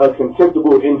a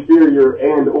contemptible, inferior,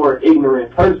 and or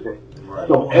ignorant person.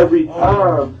 So every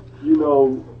time, you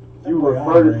know, you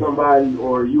refer to somebody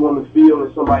or you on the field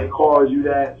and somebody calls you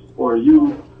that, or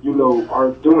you know,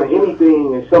 are doing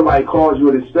anything and somebody calls you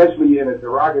it, especially in a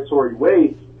derogatory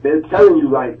way, they're telling you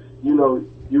like, you know,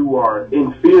 you are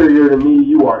inferior to me,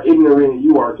 you are ignorant,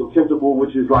 you are contemptible,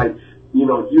 which is like, you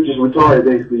know, you just retarded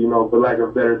basically, you know, for lack of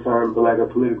a better term, for lack of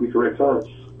a politically correct term.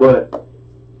 But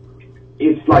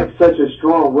it's like such a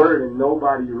strong word and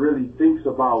nobody really thinks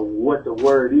about what the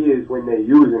word is when they're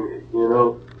using it, you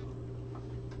know?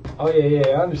 Oh yeah,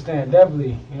 I understand,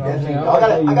 definitely. You know what I'm saying?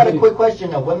 I got a quick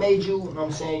question though. What made you know what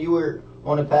I'm saying, you were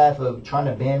on the path of trying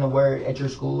to ban the word at your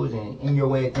schools and in your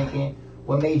way of thinking,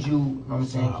 what made you know what I'm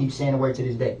saying, keep saying the word to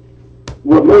this day?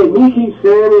 What made me keep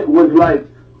saying it was like,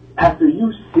 after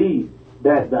you see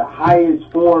that the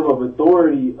highest form of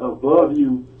authority above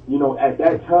you, you know, at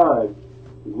that time,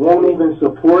 won't even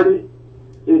support it,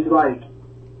 it's like,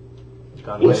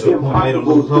 it's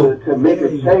impossible to make a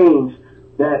change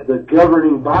that the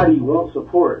governing body won't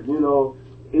support, you know.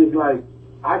 It's like,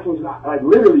 like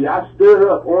literally, I stood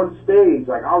up on stage,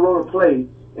 like I wrote a play,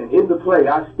 and in the play,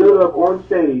 I stood up on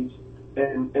stage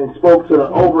and spoke to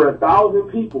over 1,000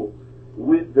 people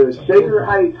with the Shaker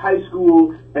Heights High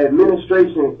School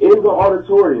administration in the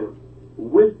auditorium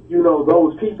with, you know,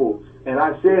 those people. And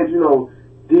I said, you know,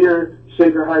 dear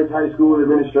Shaker Heights High School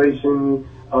administration,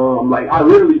 like I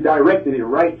literally directed it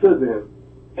right to them.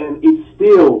 And it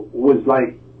still was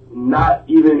like not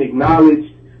even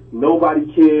acknowledged.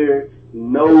 Nobody cared.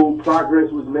 No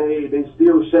progress was made. They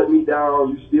still shut me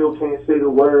down. You still can't say the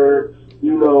word,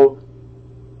 you know.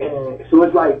 And so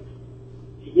it's like,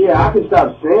 yeah, I can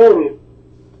stop saying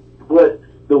it, but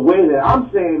the way that I'm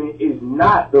saying it is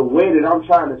not the way that I'm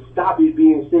trying to stop it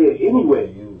being said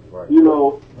anyway. You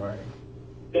know,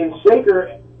 and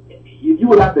Shaker, you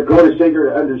would have to go to Shaker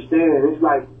to understand. It's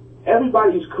like,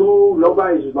 everybody's cool,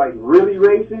 nobody's like really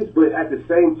racist, but at the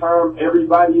same time,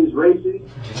 everybody is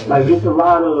racist. Like, it's a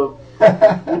lot of,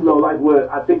 you know, like what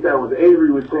I think that was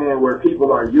Avery was saying, where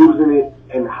people are using it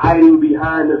and hiding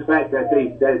behind the fact that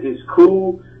that it's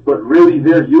cool, but really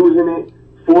they're using it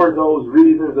for those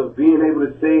reasons of being able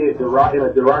to say it in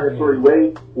a derogatory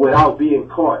way without being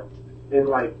caught. And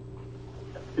like,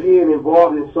 being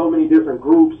involved in so many different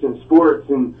groups and sports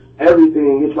and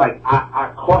everything, it's like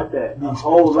I caught that a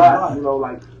whole lot, you know.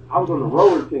 Like, I was on the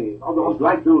rowing team. I was the only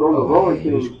black dude on the rowing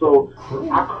team, so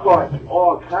I caught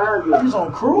all kinds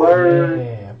of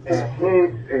words and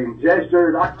hints and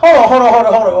gestures. Hold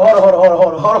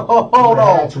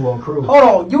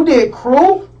on. You did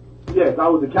crew? Yes, I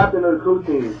was the captain of the crew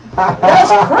team.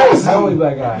 That's crazy. Only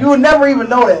black guy. You would never even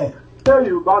know that. Tell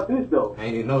you about this though.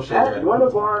 Ain't even no shit. At one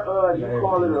of our, you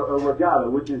call it a regatta,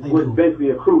 which is basically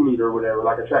a crew meet or whatever,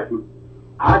 like a track meet.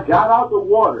 I got out the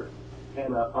water,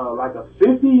 and like a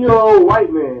 50-year-old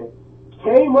white man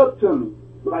came up to me,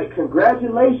 like,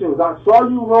 congratulations, I saw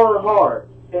you run hard,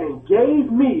 and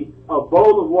gave me a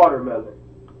bowl of watermelon.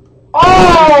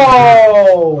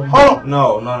 Oh! Hold on.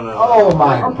 No. Oh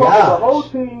my I'm talking God! the whole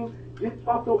team gets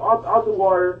out the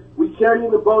water. We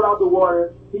carrying the boat out the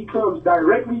water. He comes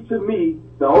directly to me,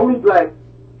 the only black.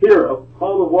 Here, a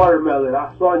bowl of watermelon.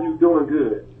 I saw you doing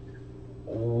good.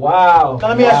 Wow. Now,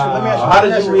 let me ask you. How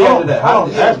did you react to that? How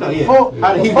did he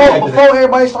react to that? Before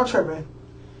everybody start tripping,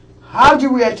 how did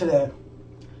you react to that?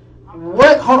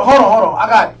 What? Hold on. I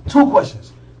got 2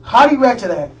 questions. How do you react to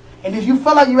that? And if you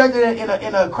felt like you reacted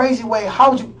in a crazy way,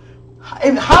 how would you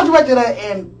react to that?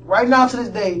 And right now to this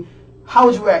day, how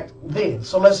would you react then?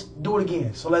 So let's do it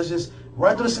again. So let's just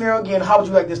run through the scenario again. How would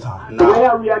you react this time? The way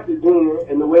I reacted then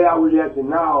and the way I would react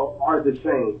now are the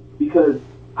same, because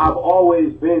I've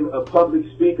always been a public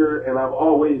speaker and I've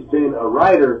always been a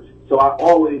writer, so I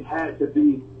always had to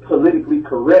be politically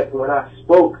correct when I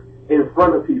spoke in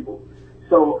front of people.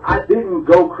 So I didn't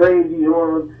go crazy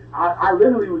on. I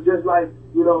literally was just like,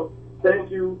 thank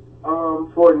you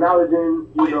for acknowledging,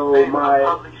 my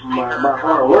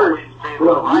hard work.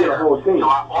 We're a whole team.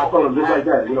 I told them just like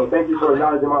that. Thank you for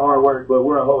acknowledging my hard work, but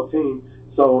we're a whole team.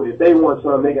 So if they want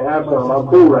something, they can have something. I'm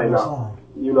cool right now.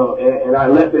 And I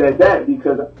left it at that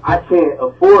because I can't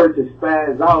afford to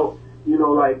spaz out,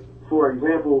 like, for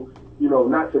example,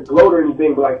 not to gloat or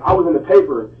anything, but like I was in the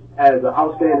paper as an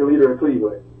outstanding leader of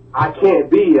Cleveland. I can't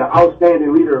be an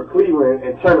outstanding leader of Cleveland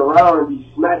and turn around and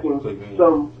be smacking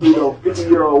some,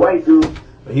 50-year-old white dude.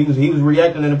 He was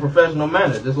reacting in a professional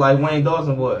manner, just like Wayne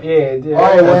Dawson was. Yeah.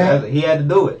 All right, He had to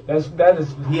do it. That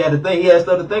is. He had to think. He had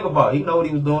stuff to think about. He know what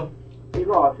he was doing. Hey,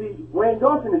 Ross, see, Wayne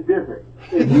Dawson is different.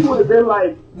 If he would have been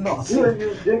like, here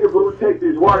you Jigaboo, take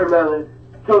this watermelon,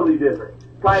 totally different.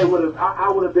 Probably would have. I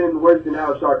would have been worse than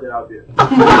Al Sharpton out there.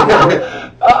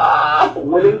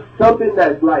 When it's something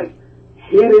that's like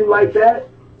hidden like that,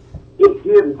 it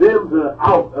gives them the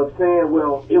out of saying,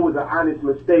 well, it was an honest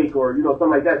mistake or, something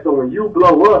like that. So when you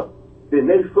blow up, then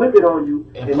they flip it on you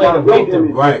And play the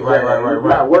victim. Right. It's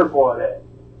not worth all that.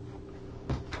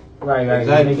 Right.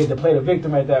 Exactly. They get to play the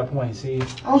victim at that point. See.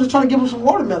 I was just trying to give him some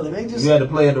watermelon. You had to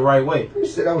play it the right way. You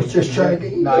said I was just trying to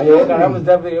get you. That was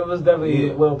definitely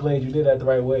well played. You did that the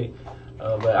right way.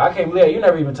 But I can't believe it. You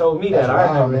never even told me that.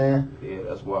 Man. Yeah,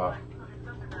 that's why.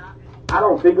 I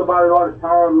don't think about it all the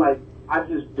time. Like, I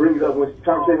just bring it up when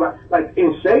conversation like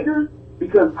in Shaker,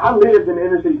 because I lived in the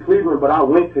inner city Cleveland, but I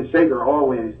went to Shaker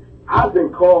always. I've been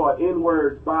called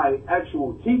N-words by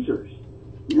actual teachers.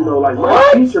 Like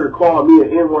my teacher called me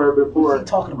an N-word before. What's he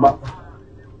talking about?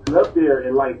 Up there,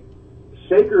 and like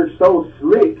Shaker's so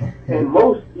slick, and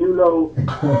most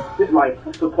it's like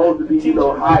supposed to be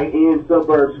high-end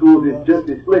suburb schools is just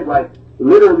as slick. Like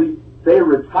literally, they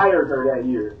retired her that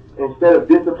year. Instead of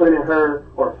disciplining her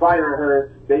or firing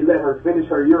her, they let her finish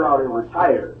her year out and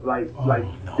retire.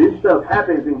 This stuff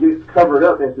happens and gets covered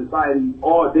up in society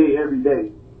all day, every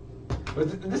day.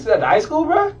 This is at the high school,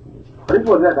 bro? This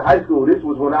wasn't at the high school. This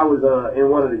was when I was in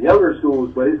one of the younger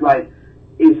schools. But it's like,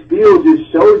 it still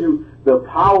just shows you the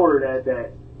power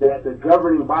that the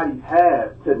governing bodies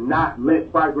have to not let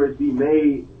progress be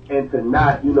made and to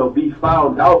not, be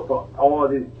found out for all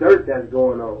this dirt that's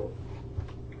going on.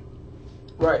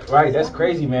 Right. That's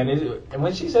crazy, man. And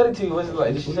when she said it to you, was it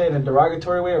like, did she say it in a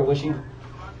derogatory way, or was she?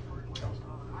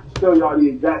 Tell y'all the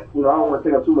exact. I don't want to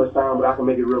take up too much time, but I can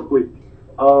make it real quick.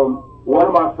 One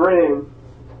of my friends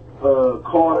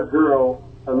called a girl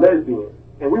a lesbian,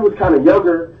 and we was kind of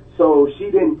younger, so she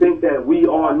didn't think that we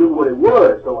all knew what it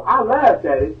was. So I laughed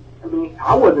at it. I mean,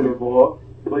 I wasn't involved,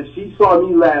 but she saw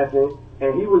me laughing,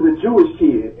 and he was a Jewish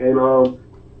kid, and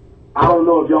I don't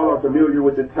know if y'all are familiar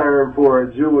with the term for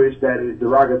a Jewish that is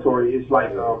derogatory. It's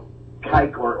like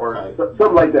kike or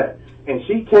something like that. And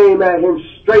she came at him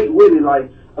straight with it, like,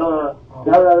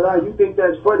 you think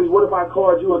that's funny? What if I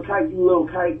called you a kike, you little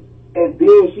kike? And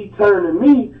then she turned to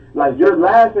me, like, you're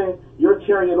laughing, you're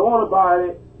carrying on about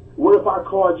it. What if I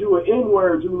called you an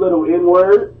N-word, you little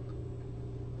N-word?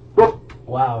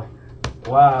 Wow.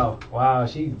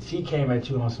 She came at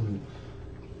you on some.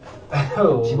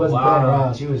 She wasn't playing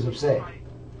around. She was upset.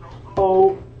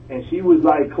 And she was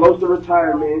like close to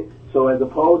retirement. So as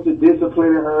opposed to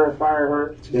disciplining her and firing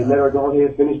her, they let her go ahead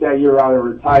and finish that year out and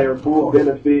retire, full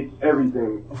benefits,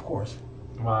 everything. Of course.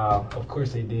 Wow, of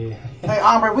course they did. Hey,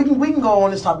 Ombre, we can go on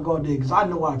this topic all day because I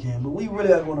know I can, but we really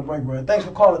have to go on a break, bro. Thanks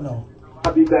for calling, though.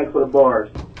 I'll be back for the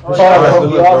bars. All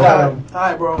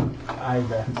right, bro. All right,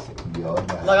 man.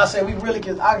 Like I said,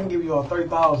 I can give you all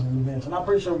 30,000 in advance, and I'm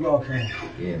pretty sure we all can.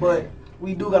 Yeah, but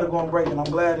we do got to go on break, and I'm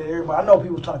glad that everybody. I know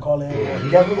people trying to call in. Yeah,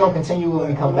 we definitely gonna continue when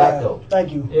we come back though.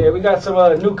 Thank you. Yeah, we got some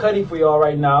new Cudi for y'all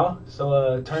right now.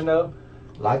 So turn up.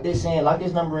 Lock this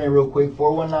number in real quick,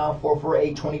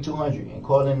 419-448-2200, and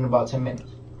call in about 10 minutes.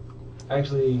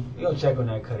 Actually, we gonna check on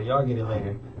that Cudi. Y'all get it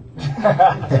later.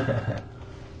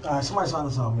 All right, somebody sign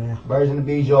us off, man. Birds and the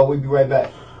Bees, y'all. We'll be right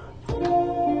back.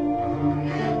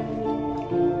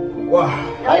 Wow.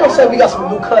 I ain't gonna say we got some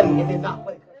new Cudi and then not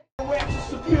play.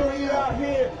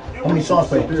 How many songs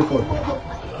play? 3 or 4?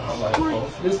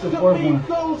 This is the fourth one.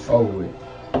 Oh, wait.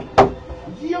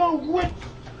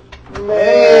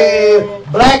 Man,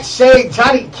 Black Shade,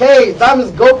 Johnny K,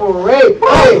 Diamonds go parade.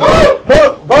 Hey,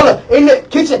 roller in the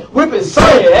kitchen whipping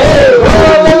soda. Hey,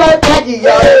 roller like Jackie,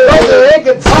 y'all. Roller and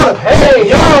Katana. Hey,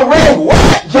 y'all ready?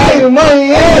 What? Jackie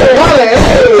money in the wallet.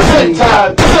 Hey,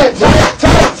 time. Y'all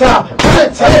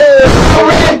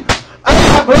ready? I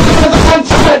got brothers on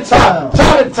Chinatown.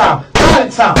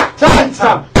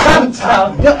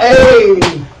 Hey,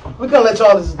 we gonna let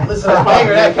y'all listen to that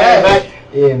banger that fast.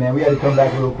 Yeah, man, we had to come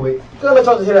back real quick. We gonna let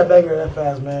y'all just hear that banger that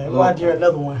fast, man. We'll have to hear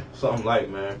another one. Something light,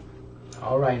 man.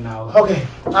 All right now. Okay,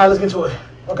 all right, let's get to it.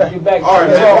 Okay. Get back. All right,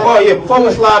 man. Before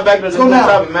we slide back to this Let's go new now.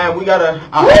 topic, man, we gotta.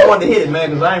 I wanted to hit it,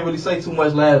 man, because I ain't really say too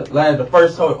much last the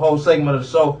first whole segment of the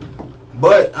show.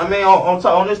 But I mean,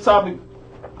 on this topic,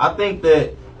 I think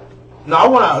that I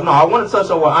want to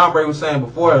touch on what Ombre was saying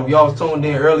before. If y'all was tuned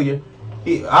in earlier,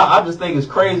 I just think it's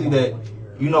crazy that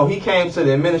he came to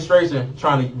the administration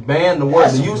trying to ban the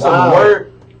use of the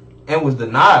word, and was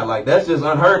denied. Like, that's just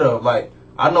unheard of. Like,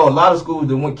 I know a lot of schools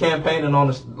that went campaigning on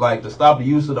this, like, to stop the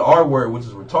use of the R word, which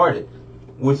is retarded.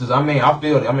 Which is,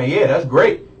 yeah, that's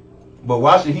great. But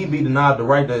why should he be denied the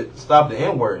right to stop the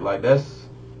N word? Like,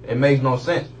 it makes no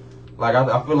sense. Like,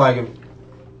 I feel like if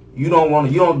you don't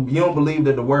believe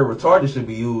that the word retarded should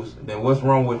be used, then what's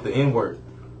wrong with the N word?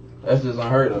 That's just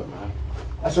unheard of, man.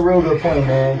 That's a real good point,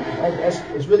 man.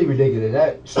 It's really ridiculous.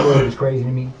 That story is crazy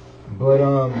to me. But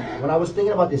when I was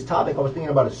thinking about this topic, I was thinking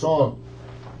about a song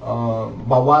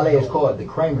by Wale. It's called "The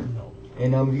Kramer."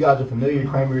 And you guys are familiar.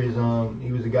 Kramer is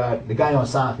he was the guy on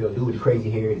Seinfeld, dude with the crazy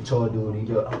hair, the tall dude. He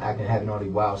having all these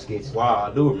wild skits. Wow,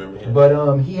 I do remember him.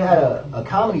 But he had a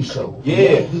comedy show.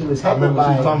 Yeah, he was heckled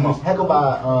by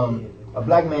a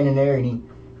black man in there, and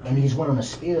he's went on a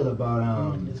spiel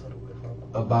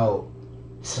about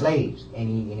slaves, and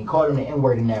he called him the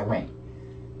N-word in that rant.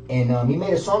 And he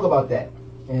made a song about that.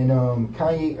 And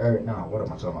Kanye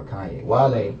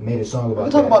Wale made a song about that.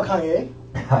 We talking about Kanye.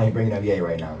 I ain't bringing up Ye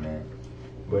right now, man.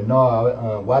 But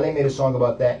no, Wale made a song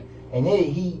about that. And then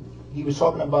he was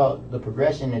talking about the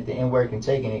progression that the N-word can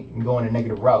take and it can go in a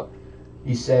negative route.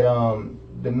 He said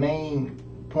the main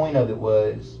point of it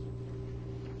was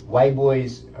white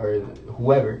boys or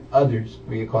whoever, others,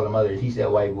 we could call them others. He said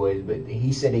white boys, but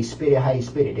he said they spit it how he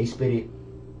spit it. They spit it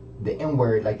the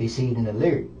N-word like they say it in the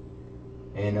lyric.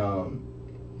 And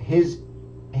his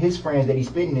friends that he's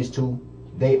spitting this to,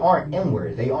 they aren't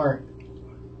N-words. They aren't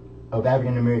of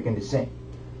African American descent.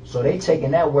 So they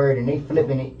taking that word and they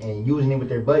flipping it and using it with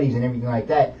their buddies and everything like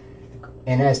that.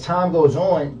 And as time goes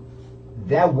on,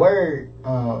 that word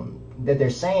that they're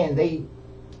saying,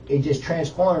 it just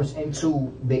transforms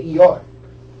into the ER.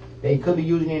 They could be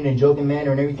using it in a joking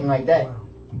manner and everything like that.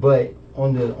 But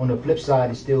on the flip side,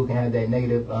 it still can have that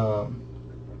negative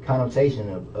connotation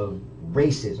of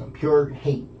racism, pure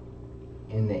hate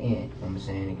in the end. You know what I'm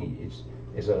saying?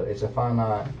 It's a fine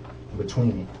line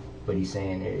between it. But he's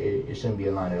saying it shouldn't be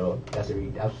a line at all. That's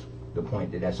the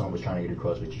point that song was trying to get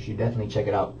across. But you should definitely check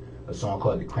it out. A song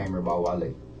called "The Kramer" by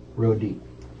Wale. Real deep.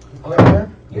 I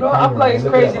feel like it's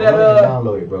crazy that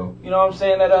download it, bro. You know what I'm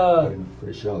saying, that for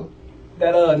the show.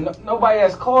 That nobody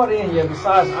has called in yet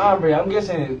besides Ombre. I'm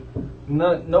guessing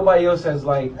nobody else has,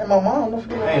 like. And my mom, don't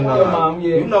forget your mom,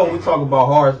 yeah. You know, we talk about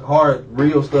hard,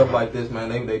 real stuff like this, man.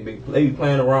 They be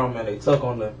playing around, man. They tuck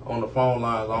on the phone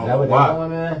lines. I don't know why. Doing,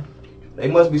 man? They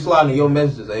must be sliding your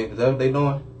messages, Abe. Is that what they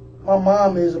doing? My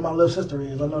mom is and my little sister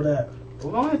is. I know that.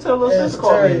 Well, go ahead and tell little sister to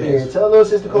call in. Yeah, tell little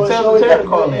sister to call in. Tell her to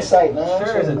call in. Insight, man.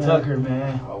 Sure is a tucker,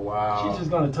 man. Oh, wow. She's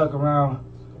just gonna tuck around.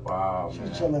 Wow, man.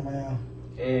 She's chilling, man.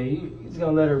 Yeah, he's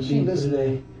gonna let her be for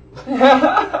today.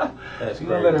 That's He's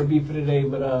gonna let her be for today,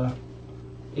 but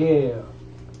yeah.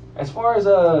 As far as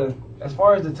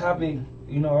the topic,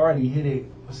 I already hit it,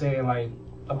 saying like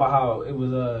about how it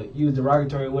was used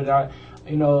derogatory or whatnot.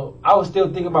 You know, I was still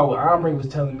thinking about what Omri was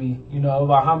telling me. You know,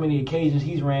 about how many occasions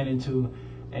he's ran into,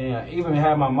 and even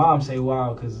had my mom say,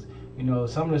 "Wow," because you know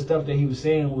some of the stuff that he was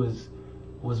saying was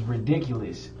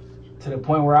ridiculous to the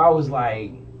point where I was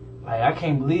like I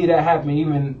can't believe that happened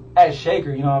even at Shaker.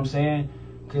 You know what I'm saying?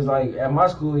 Because like at my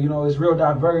school, you know, it's real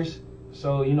diverse.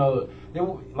 So you know,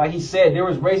 like he said, there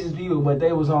was racist people, but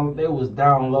they was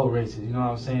down low racist. You know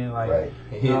what I'm saying? Like, right.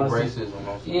 Hidden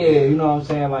racism. Yeah, you know what I'm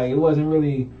saying? Like it wasn't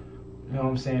really. You know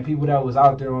what I'm saying? People that was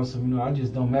out there on some, you know, I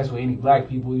just don't mess with any black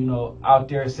people, you know, out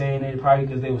there saying it probably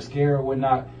because they were scared or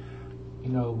whatnot, you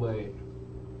know, but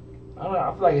I don't know,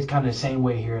 I feel like it's kind of the same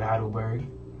way here in Heidelberg.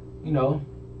 You know,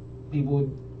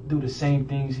 people do the same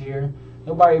things here.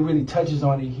 Nobody really touches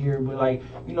on it here, but like,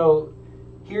 you know,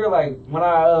 here, like, when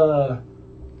I,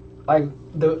 like,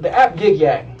 the app Gig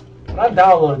Yak, when I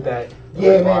downloaded that.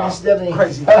 Yeah, man, that's definitely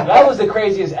crazy. That was the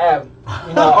craziest app.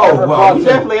 You know, Oh, well, you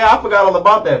definitely, I forgot all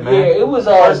about that, man. Yeah, it was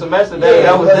first semester.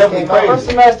 That was definitely crazy. First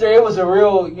semester, it was a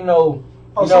real, you know.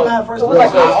 Oh, you so know, that first it was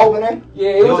like eye opener. Yeah,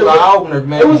 it was an eye opener,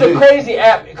 man. It was a crazy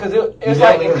app because it's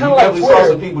like kind of like Twitter. Saw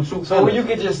some people shoot so where you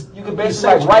could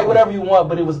basically like write whatever you want,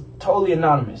 but it was totally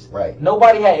anonymous. Right.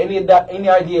 Nobody had any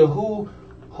idea who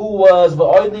was, but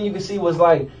all thing you could see was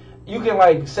like. You can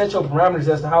like set your parameters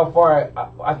as to how far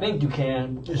I think you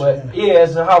can, but yeah,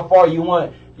 as to how far you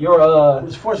want your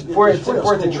for it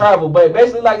to travel. But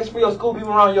basically, like it's for your school,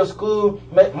 people around your school.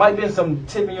 Might be some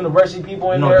Tiffin University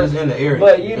people in there, just in the area.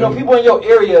 But you know, people in your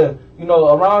area, you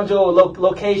know, around your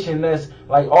location, that's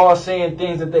like all saying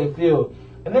things that they feel.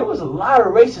 And there was a lot of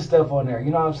racist stuff on there,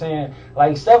 you know what I'm saying?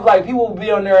 Like, stuff like people would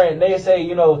be on there and they say,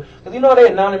 you know, because you know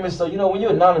they're anonymous, so, you know, when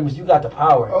you're anonymous, you got the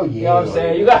power. Oh, yeah. You know what I'm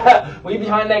saying? You got, when you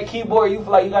behind that keyboard, you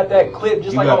feel like you got that clip,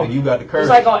 just you like got the courage. Just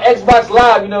like on Xbox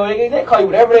Live, you know, they call you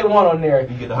whatever they want on there.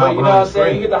 You get the hide behind the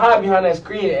screen. You get to hide behind that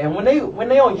screen. And when they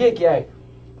on Yik Yak,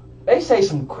 they say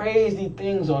some crazy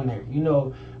things on there, you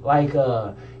know, like,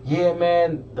 yeah,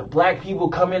 man, the black people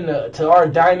come to our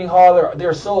dining hall.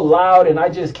 They're so loud, and I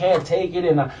just can't take it,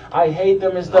 and I hate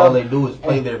them and stuff. All they do is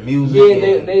play their music.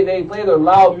 Yeah, they play their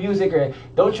loud music. Or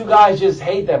don't you guys just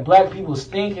hate that black people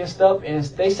stink and stuff? And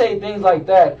they say things like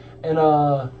that. And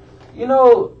you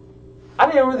know, I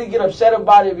didn't really get upset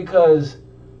about it because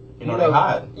you know they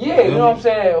hide. Yeah, you know what I'm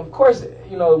saying. Of course,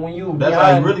 you know when you that's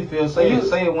how you really feel. Say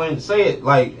it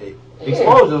like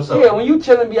expose yourself. Yeah, when you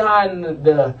chilling behind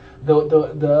the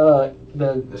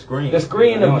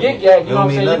screen of Yik Yak, you know what I'm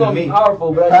saying? You're gonna be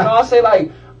powerful. But you know, I say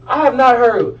like I have not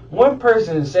heard one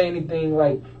person say anything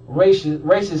like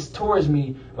racist towards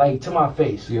me, like to my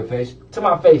face. To your face? To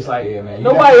my face, like yeah, man.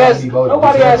 nobody has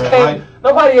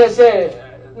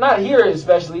said, not here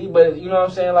especially, but you know what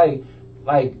I'm saying,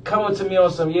 like coming to me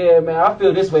on some, yeah, man, I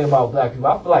feel this way about black people.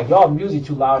 I feel like y'all music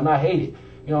too loud and I hate it.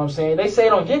 You know what I'm saying? They say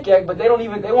it on Yik Yak, but they won't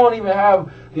even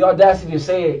have the audacity to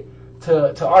say it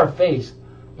to our face.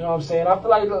 You know what I'm saying? I feel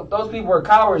like those people are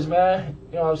cowards, man.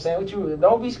 You know what I'm saying?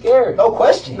 Don't be scared. No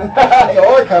question. They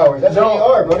are cowards. That's what they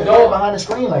are, bro. They go behind the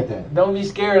screen like that. Don't be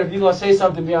scared. If you're going to say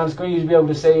something behind the screen, you should be able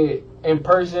to say it in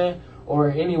person or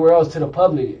anywhere else to the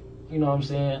public. You know what I'm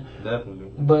saying?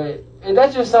 Definitely. But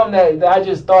that's just something that I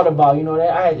just thought about. You know, that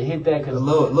I had to hit that because a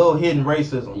little hidden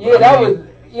racism. Yeah,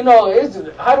 you know,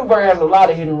 Heidelberg has a lot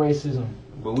of hidden racism.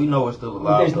 But we know it's still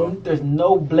alive. There's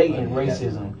no blatant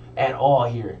racism at all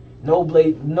here. No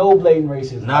blatant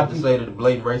racism. Not to say that the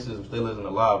blatant racism still isn't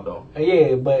alive though.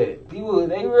 Yeah, but people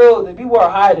are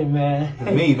hiding, man.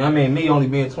 me only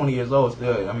being 20 years old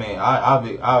still. I mean,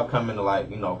 I've come into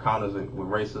like, you know, counters with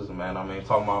racism, man. I mean,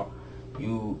 talking about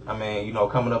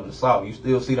coming up in the South, you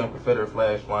still see them Confederate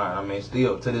flags flying. I mean,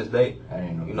 still to this day,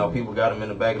 you know, people got them in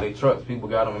the back of their trucks. People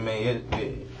got them. I mean, it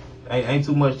ain't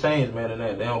too much change, man. In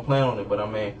that they don't plan on it, but I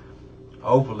mean,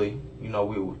 hopefully, you know,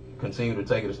 we will continue to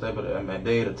take it a step at a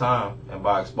day at a time, and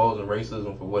by exposing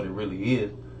racism for what it really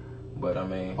is. But I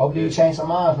mean, hopefully you change some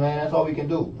minds, man. That's all we can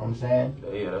do. You know what I'm saying?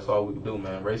 Yeah, that's all we can do,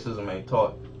 man. Racism ain't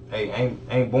taught. Hey,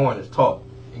 ain't born. It's taught.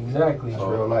 Exactly. It's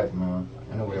real life, man.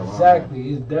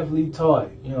 Exactly, it's definitely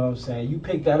taught. You know what I'm saying? You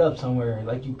pick that up somewhere.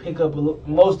 Like you pick up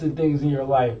most of the things in your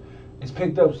life. It's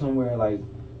picked up somewhere. Like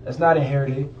that's not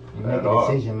inherited. You make a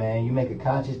decision, man. You make a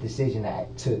conscious decision to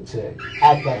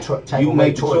act that type you of way.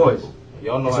 You make the choice.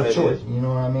 Y'all know how it's a choice. Is. You know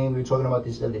what I mean? We were talking about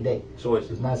this the other day. Choice.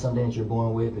 It's not something that you're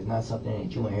born with. It's not something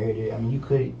that you inherited. I mean, you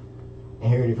could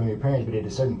inherit it from your parents, but at a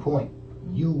certain point,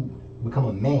 you become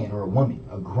a man or a woman,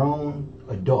 a grown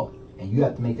adult. And you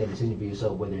have to make that decision for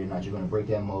yourself whether or not you're going to break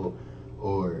that mold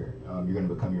or you're going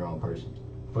to become your own person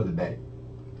for the better.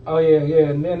 Oh, yeah.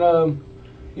 And then,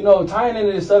 you know, tying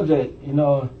into the subject, you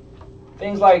know,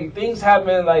 things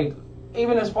happen like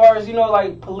even as far as, you know,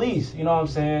 like police, you know what I'm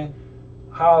saying,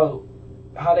 how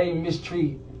they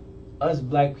mistreat us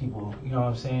black people, you know what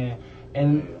I'm saying.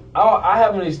 And I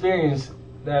have an experience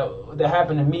that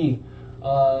happened to me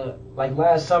like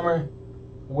last summer,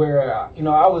 where you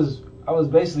know I was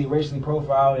basically racially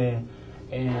profiled, and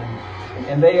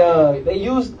they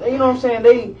used, you know what I'm saying,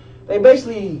 they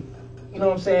basically, you know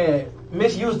what I'm saying,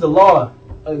 misused the law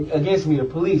against me, the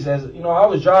police. As you know, I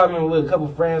was driving with a couple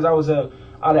of friends. I was out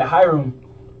at Hiram,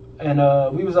 and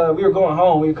we were going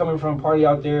home. We were coming from a party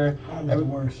out there.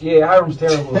 Yeah, Hiram's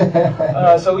terrible.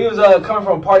 So we was coming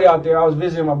from a party out there. I was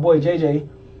visiting my boy JJ,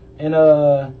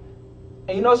 and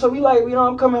you know, so we like, you know,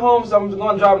 I'm coming home, so I'm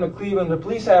going driving to Cleveland. The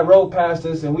police had rode past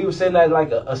us, and we were sitting at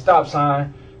like a stop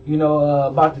sign, you know,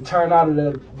 about to turn out of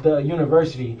the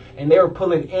university, and they were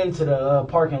pulling into the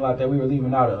parking lot that we were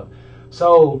leaving out of.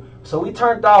 So we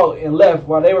turned out and left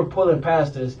while they were pulling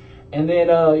past us, and then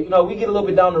you know, we get a little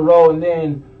bit down the road, and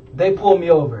then they pull me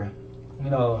over. You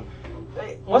know,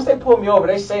 once they pulled me over,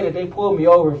 they say that they pulled me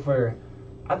over for,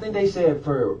 I think they said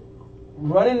for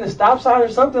running the stop sign or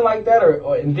something like that,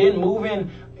 or and then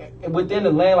moving within the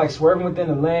lane, like swerving within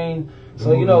the lane.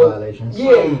 So you know, violations.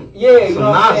 yeah, you know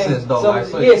what I'm saying? Nonsense though.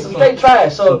 So, like, some straight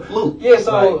trash. So yeah,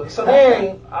 so like, so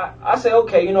then I said,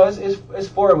 okay, you know, it's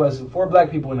four of us, 4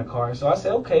 black people in the car. So I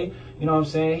said, okay, you know what I'm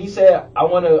saying? He said, I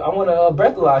wanna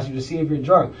breathalyze you to see if you're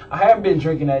drunk. I haven't been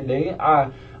drinking that day.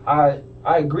 I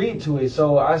agreed to it.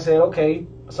 So I said, okay.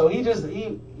 So he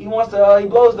wants to he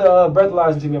blows the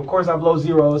breathalyzer to me. Of course I blow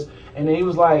zeros, and then he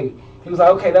was like,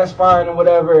 okay, that's fine and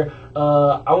whatever.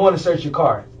 I want to search your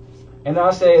car. And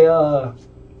I say,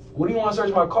 what do you want to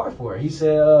search my car for? He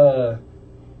said,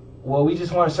 well, we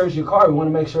just want to search your car. We want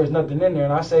to make sure there's nothing in there.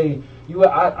 And I say,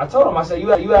 I told him, I said, you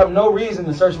have no reason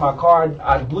to search my car.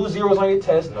 I blew zeros on your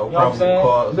test. No, you know what I'm saying?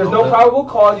 Cause, there's no probable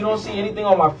cause. You don't see anything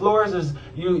on my floors.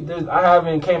 I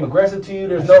haven't came aggressive to you.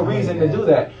 There's no reason to do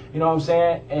that. You know what I'm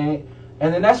saying?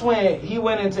 And then that's when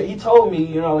he told me,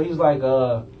 you know, he was like,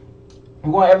 we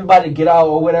want everybody to get out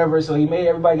or whatever. So he made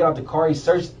everybody get out the car. He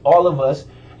searched all of us.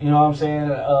 You know what I'm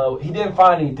saying? He didn't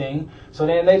find anything. So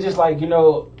then they just like, you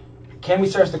know, can we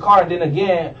search the car? And then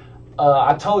again,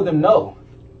 I told them no.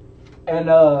 And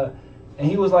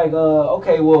he was like,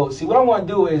 okay, well, see, what I want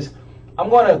to do is I'm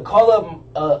going to call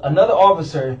up another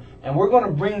officer, and we're going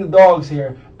to bring the dogs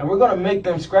here, and we're going to make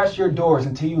them scratch your doors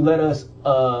until you let us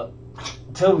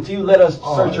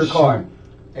search your car.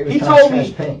 He told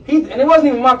me, and it wasn't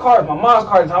even my car, it was my mom's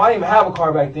car at the time. I didn't even have a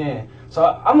car back then. So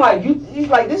I'm like, he's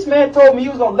like, this man told me he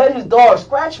was going to let his dog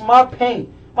scratch my paint,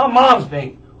 my mom's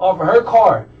paint, off of her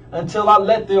car until I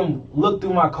let them look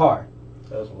through my car.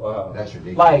 That's wild. That's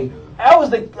ridiculous. Like, I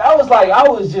was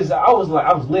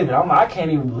living. I'm like, I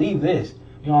can't even believe this.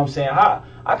 You know what I'm saying?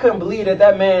 I couldn't believe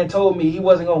that man told me he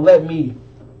wasn't going to let me,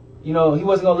 you know, he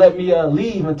wasn't going to let me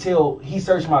leave until he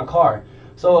searched my car.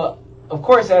 So, of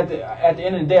course, at the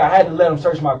end of the day, I had to let him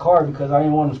search my car because I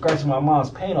didn't want him scratching my mom's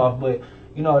paint off. But,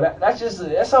 you know,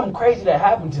 that's something crazy that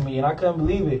happened to me, and I couldn't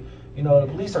believe it. You know,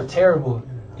 the police are terrible.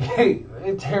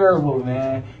 They're terrible,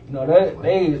 man. You know,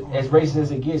 they as racist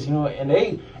as it gets, you know, and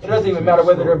it doesn't even matter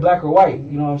whether they're black or white,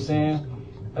 you know what I'm saying?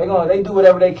 They do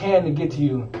whatever they can to get to you.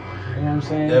 You know what I'm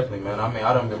saying? Definitely, man. I mean,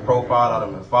 I done been profiled, I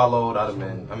done been followed,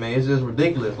 it's just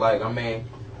ridiculous. Like, I mean,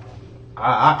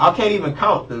 I can't even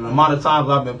count the amount of times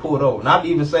I've been pulled over. Not to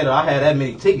even say that I had that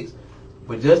many tickets,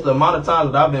 but just the amount of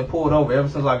times that I've been pulled over ever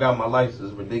since I got my license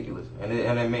is ridiculous.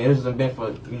 And I mean, it hasn't been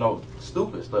for, you know,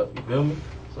 stupid stuff, you feel me?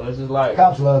 So it's just like,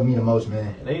 cops love me the most,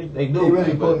 man. They do. They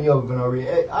really pull me over for no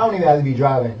reason. I don't even have to be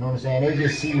driving. You know what I'm saying? They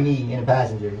just see me in a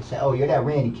passenger and say, "Oh, you're that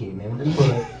Randy kid, man.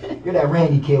 You're that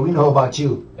Randy kid. We know about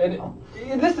you." And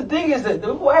this the thing is that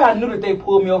the way I knew that they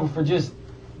pulled me over for just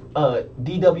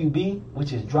DWB,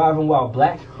 which is driving while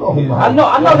black. Oh my I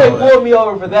know they pulled me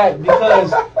over for that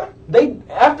because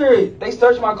after they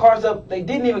searched my cars up, they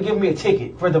didn't even give me a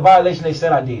ticket for the violation they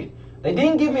said I did. They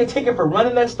didn't give me a ticket for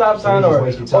running that stop sign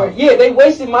they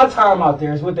wasted my time out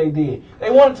there is what they did. They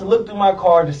wanted to look through my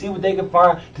car to see what they could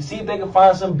find, to see if they could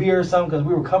find some beer or something because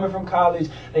we were coming from college.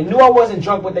 They knew I wasn't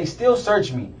drunk, but they still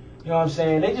searched me. You know what I'm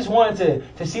saying? They just wanted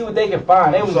to see what they could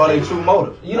find. They saw their true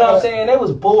motive. You know what I'm saying? They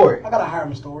was bored. I got a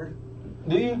Hiram story.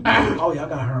 Do you? Oh yeah, I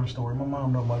got a Hiram story. My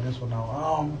mom know about this one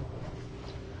now.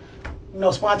 You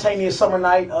know, spontaneous summer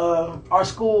night. Our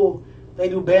school, they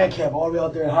do band camp all the way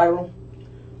out there at Hiram.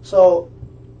 So,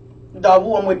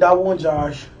 I'm with Dawu and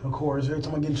Josh, of course. Every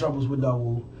time I get in trouble with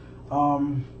Dawu.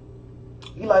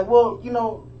 He like, well,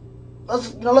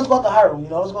 let's go out to Hiram.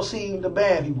 Let's go see the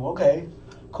band people. Okay,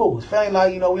 cool. It's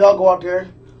family night. We all go out there.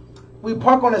 We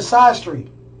park on the side street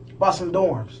by some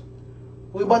dorms.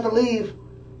 We about to leave.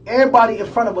 everybody in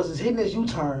front of us is hitting this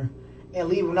U-turn and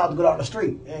leaving out to go down the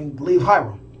street and leave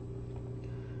Hiram.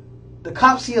 The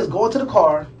cops see us go into the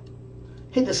car,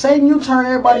 hit the same U-turn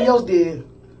everybody else did,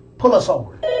 pull us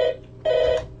over.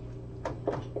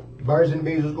 Birds and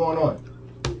bees, what's going on?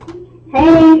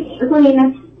 Hey, it's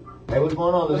Lena. Hey, what's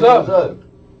going on? What's up? What's up?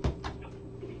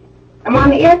 I'm on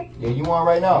the air? Yeah, you on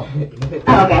right now?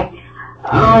 Oh, okay.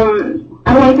 I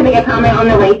wanted to make a comment on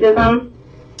the racism.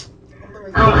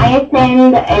 I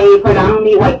attend a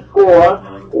predominantly white school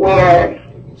where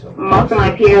most of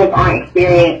my peers don't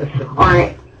experience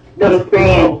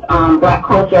black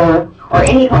culture or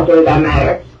any culture for that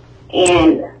matter.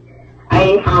 And I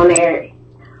encountered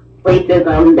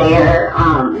racism there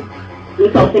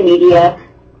through social media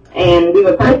and through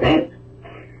a person.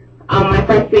 My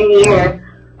freshman year,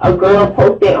 a girl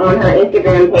posted on her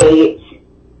Instagram page,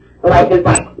 life is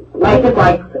like a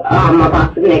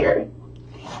box of niggers.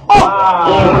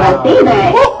 And when I see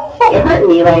that, it hurt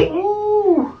me. Like,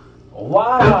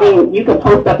 something, you could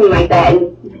post something like that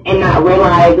and not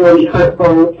realize it will be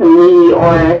hurtful to me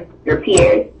or your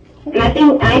peers. And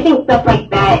I think stuff like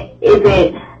that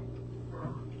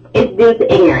it's due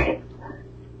to ignorance.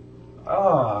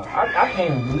 Oh, I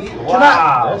can't believe it. Can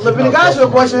I, Lavina, can I ask you a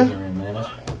question?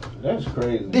 That's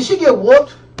crazy. Did she get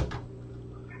whooped?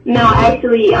 No,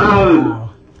 actually, along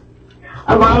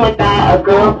with that, a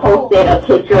girl posted a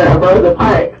picture of Rosa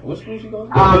Parks. What school she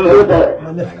going? It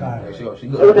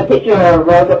was a picture of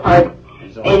Rosa Parks,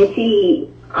 and she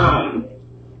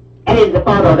edited the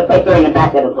photo to place her in the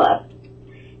back of the bus,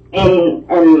 and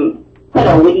put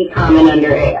a witty comment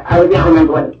under it. I don't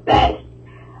remember what it said,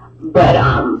 but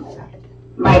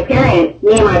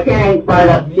me and my parents brought it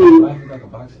up to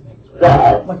the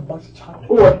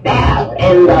school staff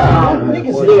and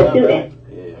the students.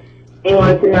 They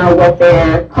wanted to know what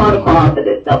their protocol for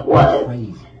this stuff was.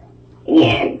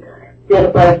 And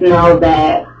just let us know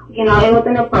that, it was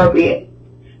inappropriate.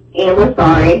 And we're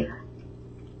sorry.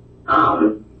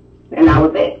 And that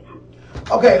was it.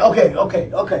 Okay.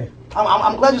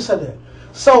 I'm glad you said that.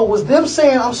 So was them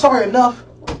saying I'm sorry enough?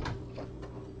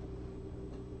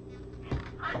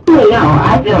 No,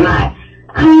 I feel not.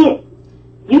 I mean,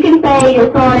 you can say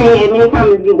you're sorry as many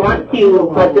times as you want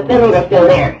to, but the feelings are still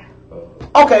there.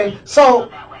 Okay, so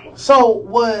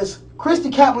was Christy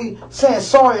Capley saying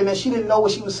sorry and then she didn't know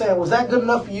what she was saying? Was that good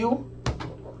enough for you?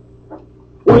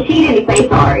 Well, she didn't say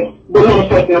sorry. The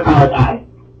administration apologized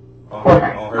for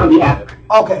her on behalf of her.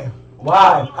 Okay.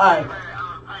 Wow. All right.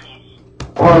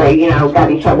 Or, got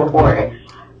in trouble for it.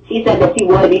 She said that she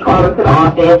would be called into the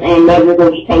office and measures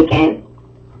would be taken,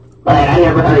 but I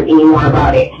never heard any more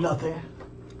about it. Nothing.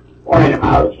 Or an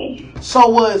apology. So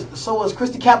was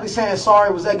Christy Capley saying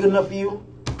sorry? Was that good enough for you?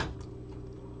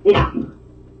 No.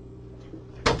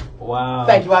 Wow.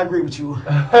 Thank you. I agree with you.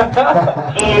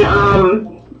 And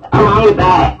along with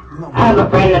that, I have a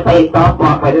friend that plays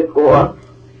softball for the school,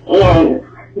 and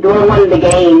during one of the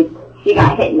games, she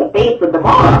got hit in the face with the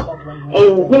ball.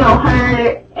 And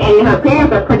her and her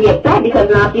parents are pretty upset because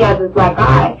now she has this black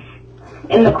eye.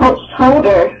 And the coach told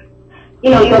her,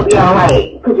 you'll be all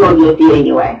right because you won't get a seat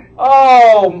anyway.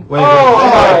 Oh my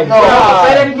God.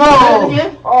 Say that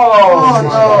again. Oh,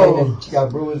 no. She got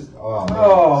bruised.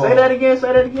 Oh. Say that again.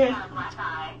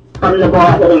 From the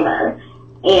ball hitting her.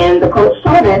 And the coach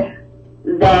told her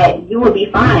that you will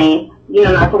be fine,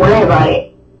 not to worry about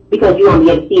it, because you won't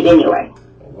get a seat anyway.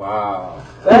 Wow.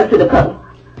 To the coach.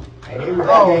 Hey, they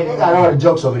got all the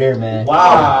jokes over there, man.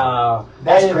 Wow.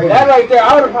 That's crazy. That right there,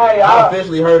 I would have probably... I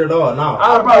officially heard it all now.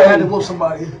 I probably had to whoop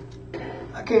somebody.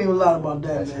 I can't even lie about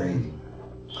that, That's man. crazy.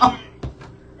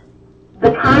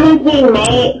 The comments being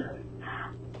made,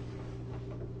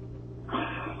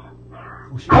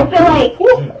 I feel like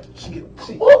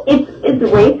it's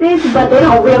racist, but they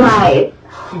don't realize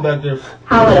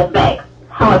how it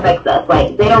affects us.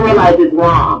 Like, they don't realize it's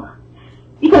wrong.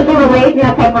 Because they were raised in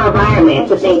that type of environment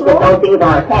to think that those things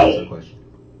are okay.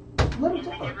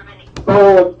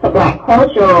 Both to black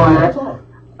culture or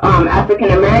African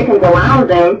Americans around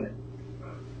them,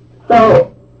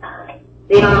 so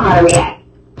they don't know how to react.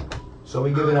 So we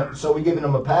giving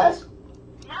them a pass?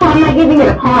 No, I'm not giving it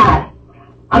a pass.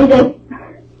 I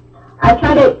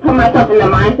try to put myself in the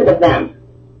mindset of them.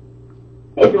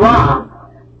 It's wrong.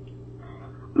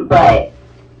 But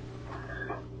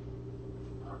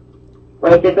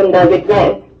racism does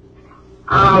exist.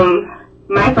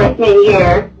 My freshman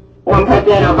year, when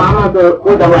President Obama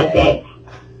was elected,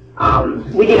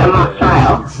 we did a mock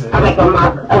trial, like a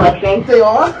mock election. They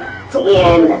are?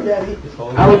 And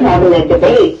I was having a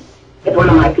debate with one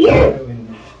of my peers.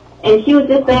 And she was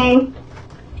just saying,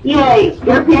 yeah,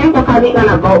 your parents are probably going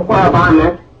to vote for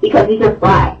Obama because he's just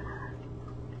black.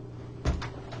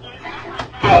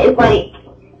 that. It's like,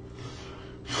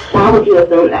 why would you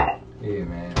assume that? Yeah,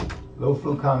 man. Little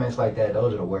fluke comments like that,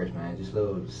 those are the worst, man. Just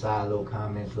little side, little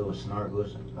comments, little snark.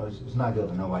 It's not good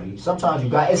for nobody. Sometimes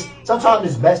sometimes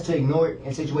it's best to ignore it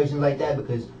in situations like that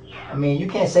because, I mean, you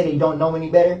can't say that you don't know any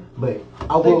better, but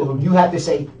you have to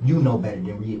say you know better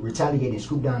than retaliate and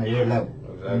scoop down to their level.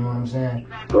 Exactly. You know what I'm saying?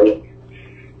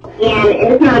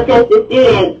 And it's not just the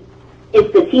students,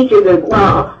 it's the teachers as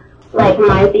well. Like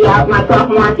my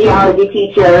sophomore theology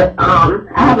teacher, I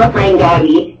have a friend,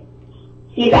 Gabby.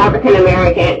 She's African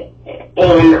American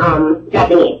and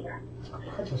Japanese.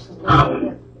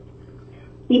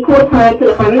 He pulled her to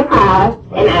the front of the class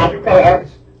and asked her,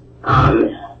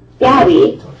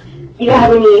 Gabby, do you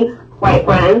have any white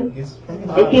friends?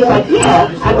 And she was like,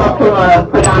 yeah, I go to a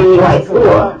predominantly white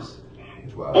school.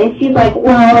 And she's like,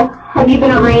 well, have you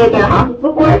been over any of their houses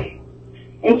before?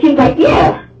 And she was like,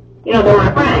 yeah, they're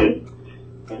my friends.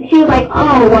 And she was like,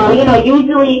 oh, well,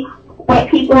 usually white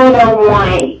people don't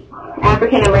want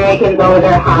African Americans over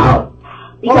their house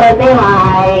because they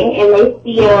lie and they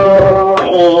steal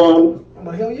and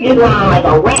she's going on like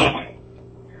a rant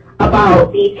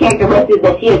about these characteristics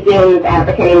that she assumes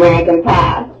African Americans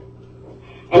have.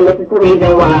 And this is the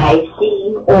reason why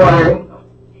she or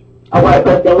a white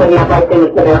person would not like them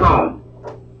into their home.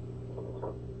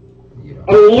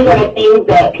 And these are the things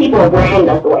that people brand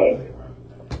us with.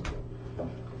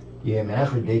 Yeah, man,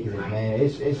 that's ridiculous, man.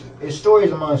 It's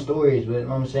stories among stories, but you know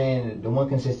what I'm saying? The one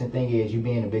consistent thing is you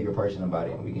being a bigger person about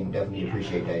it. And we can definitely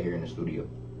appreciate that here in the studio.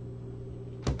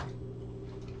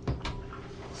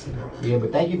 Yeah,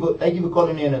 but thank you for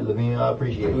calling in, Levine. I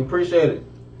appreciate it. We appreciate it.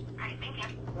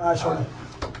 All right, Shorty.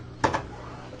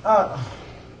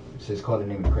 It's just calling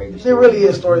in crazy. There really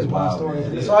is stories upon stories.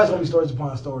 It's always going to be stories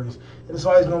upon stories. And it's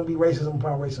always going to be racism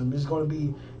upon racism. It's going to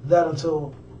be that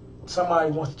until somebody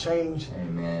wants to change.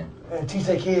 Amen. And teach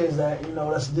their kids that,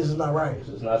 this is not right.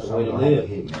 It's not the way to live.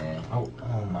 Man. Oh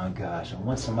my gosh. I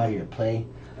want somebody to play.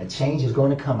 A change is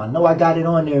going to come. I know I got it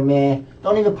on there, man.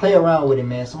 Don't even play around with it,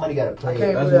 man. Somebody got to play it.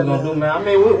 That's what we're going to do, man. I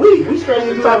mean, we stretch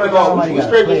this topic on. We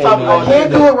stretch this topic on. I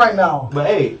can't do it right now. But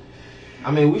hey,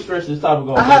 I mean, we stretch this topic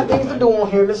on. I have things to do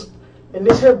on here in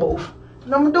this here booth.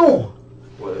 And I'm doing.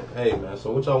 Well, hey, man,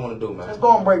 so what y'all want to do, man? Let's go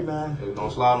on break, man. We're going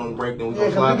to slide on the break, then we're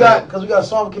going to slide back. Because we got a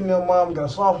song from your mom, we got a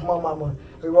song from my mama.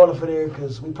 We're rolling for there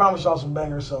because we promised y'all some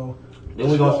bangers, so. Then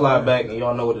we're going to slide back, and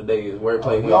y'all know what the day is.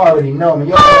 Wordplay. You already know, man.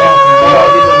 Y'all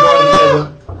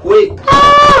quick.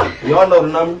 Y'all know the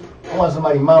number. I want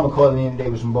somebody mama calling in today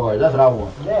with some bars. That's what I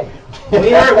want. Yeah. we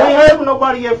ain't heard from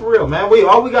nobody yet for real, man.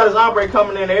 All we got is Ombre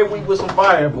coming in every week with some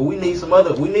fire, but we need some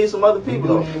other people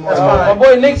though. That's fine. My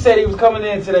boy Nick said he was coming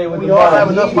in today with we all have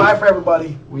enough fire for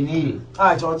everybody. We need it. All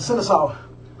right, y'all, send us out.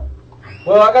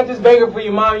 Well, I got this banger for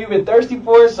you, Mom. You've been thirsty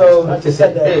for it, so I just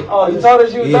said that. Oh, you told her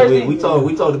she was thirsty? We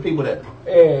told the people that.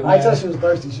 Yeah, man. I told her she was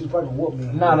thirsty. She was probably gonna whoop me.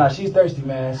 Nah, she's thirsty,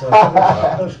 man. So go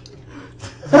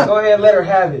ahead and let her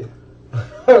have it.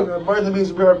 Burn the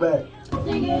music, be right back.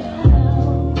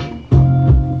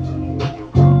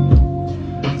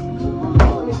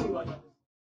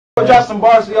 We'll drop some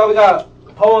bars for y'all. We got a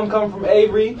poem coming from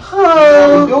Avery. You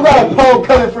got a poem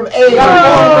coming from Avery.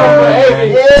 Yeah.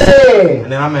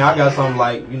 And then I got something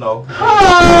like, ain't no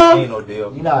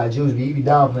deal. You know how Jews be, you be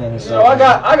downplaying and I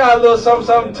got a little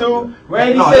something too.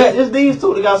 Randy said it's these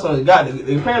two. They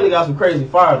apparently got some crazy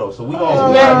fire though. So we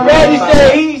gonna. Randy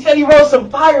said he wrote some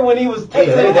fire when he was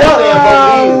texting.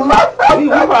 We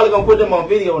probably gonna put them on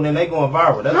video and then they going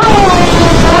viral. That's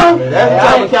the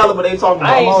type of caliber they talking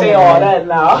about. I ain't say all that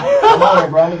now. Come on,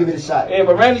 bro. I'm gonna give it a shot. Yeah,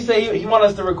 but Randy said he want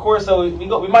us to record, so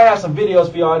we might have some videos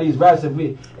for y'all. These raps if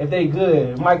they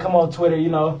good, it might come on Twitter. It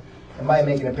might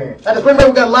make an appearance. At the spring break,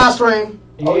 we got a live stream.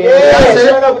 Oh yeah,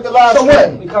 turn up with the live stream.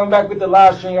 What? We coming back with the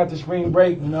live stream after spring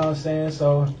break. You know what I'm saying?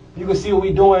 So you can see what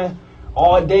we doing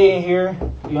all day in here.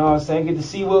 You know what I'm saying? Get to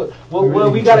see what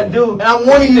we gotta do. And I'm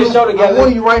warning you. Show together. I'm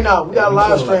warning you right now. We got a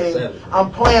live stream.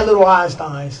 I'm playing Little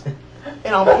Einsteins,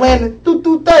 and I'm playing the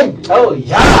doo thing. Oh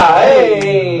yeah,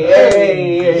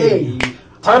 hey.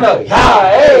 Turn up,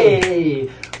 yeah, hey.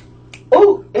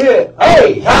 Ooh, yeah,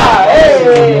 hey, yeah,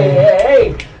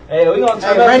 hey. Hey, we gonna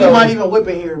turn up. Randy might even whip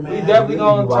in here, man. We definitely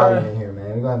gonna turn in here,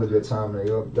 man. We gonna have a good time.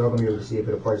 Y'all gonna be able to see it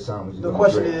for the first time. The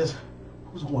question is,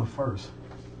 who's going first?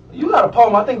 You got a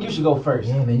poem. I think you should go first.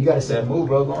 Yeah, man. You gotta set the move,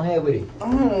 bro. Go ahead with it.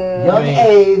 Young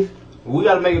Ave. We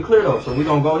gotta make it clear though, so we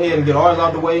gonna go ahead and get ours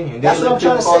out the way. And that's what I'm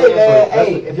trying to say, man.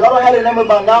 Hey, if y'all don't have the number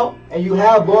by now, and you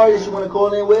have bars that you want to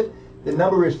call in with, the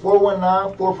number is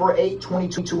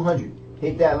 419-448-2200.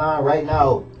 Hit that line right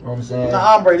now. You know what I'm saying?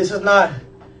 Now, Ombre, this is not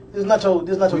This is not your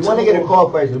We want to get a call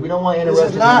first. We don't want to interrupt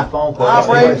This is not the phone call.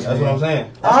 Ombre. That's what I'm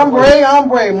saying.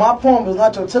 Ombre. My poem is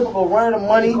not your typical run of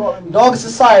money, dog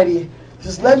society.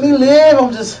 Just let me live.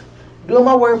 I'm just doing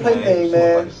my wordplay thing, You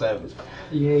doing like man. a savage.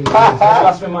 Yeah.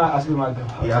 I spend my.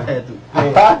 Yeah, I had to.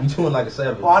 Yeah. You doing like a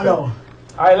savage. Oh, I know.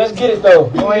 All right, let's get it though.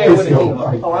 Go ahead with it. Oh,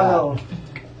 my Oh, I God. know.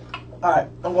 All right,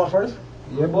 I'm going first.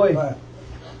 Yeah, boy. All right.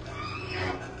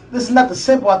 This is not the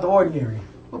simple out the ordinary.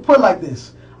 We'll put it like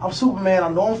this. I'm Superman. I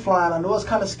know I'm flying. I know it's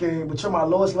kind of scary, but you're my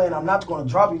lowest lane. I'm not going to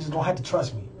drop you. You're just going to have to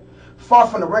trust me. Far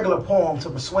from the regular poem to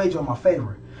persuade you in my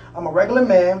favor. I'm a regular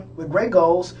man with great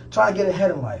goals, trying to get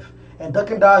ahead in life. And duck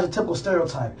and dodge a typical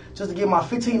stereotype, just to get my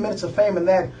 15 minutes of fame in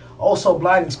that also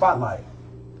blinding spotlight.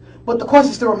 But the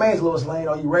question still remains, Lois Lane.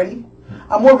 Are you ready?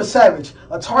 I'm more of a savage,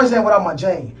 a Tarzan without my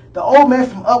Jane. The old man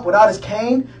from Up without his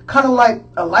cane, kind of like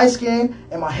a light skin,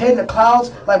 and my head in the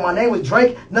clouds, like my name was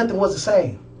Drake, nothing was the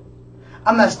same.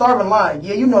 I'm that starving lion.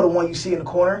 Yeah, you know the one you see in the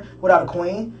corner without a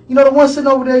queen. You know the one sitting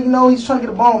over there, you know, he's trying to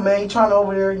get a bone, man. He's trying to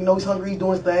over there, you know, he's hungry, he's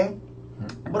doing his thing.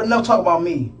 But enough talk about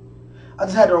me. I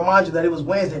just had to remind you that it was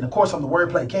Wednesday, and of course I'm the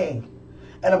wordplay king.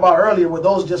 And about earlier, were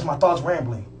those just my thoughts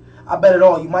rambling? I bet it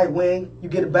all. You might win, you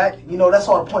get it back. You know, that's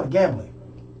all the point of gambling.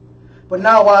 But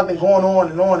now while I've been going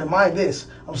on, and mind this,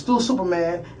 I'm still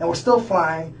Superman, and we're still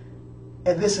flying,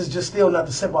 and this is just still not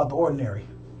the simple out the ordinary.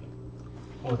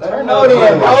 Well, Let her turn know up,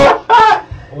 then,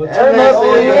 bro. Well, turn That up,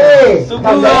 man, then. yeah. Super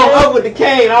You know, up with the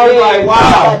cane. I was like,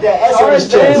 wow. Got that S on his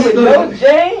Tarzan chest. with no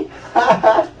Jane.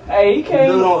 Hey, he Dude came.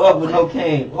 on up with no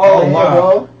cane. Oh, Oh, wow.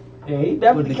 bro. Yeah, he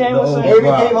definitely came with some. He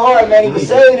became hard, man. He was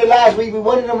saving it last week. We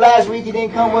wanted him last week. He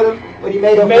didn't come with him, but he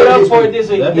made He up made up this for week. it this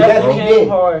week. He He definitely definitely came did.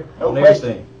 hard. No On question.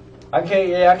 everything. I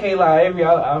can't lie.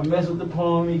 I messed with the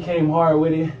poem. He came hard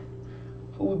with it.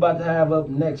 Who we about to have up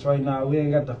next right now? We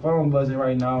ain't got the phone buzzing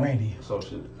right now. Randy. So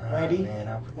shit. Randy? Man,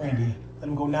 Randy. Let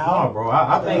him go Nah, now. bro.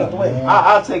 I think Man.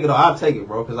 I'll take it. I'll take it,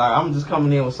 bro. Cause I'm just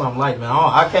coming in with something light, man.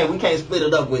 I can't. We can't split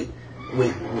it up with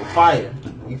fire.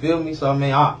 You feel me? So I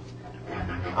mean,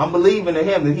 I'm believing in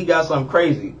him that he got something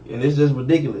crazy, and it's just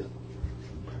ridiculous.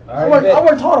 I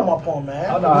worked hard on my poem,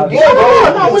 man. Oh, no, Yeah,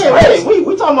 bro. No, we ain't ready.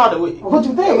 We talking about the. What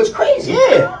you think? It was crazy.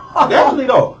 Yeah, definitely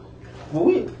though. But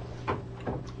we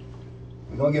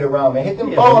gonna get around, man. Hit them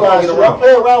Yeah, phone we gonna lines. get Don't around.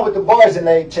 play around with the bars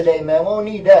today, man. We don't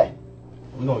need that.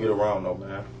 gonna get around though,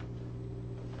 man.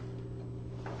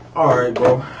 All right,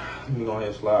 bro. Let me go ahead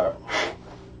and slide.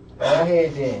 Go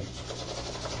ahead then.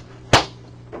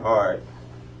 All right.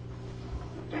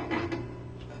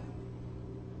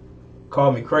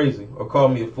 Call me crazy or call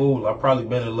me a fool. I've probably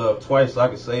been in love twice, so I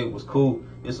could say it was cool.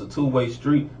 It's a two-way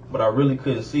street, but I really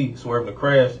couldn't see. Swerving to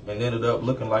crash and ended up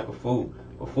looking like a fool.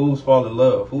 But fools fall in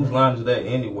love. Whose line is that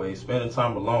anyway? Spending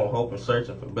time alone, hoping,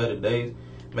 searching for better days.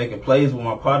 Making plays with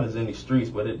my partners in these streets,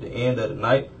 but at the end of the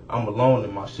night, I'm alone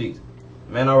in my sheets.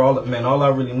 Man, all I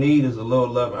really need is a little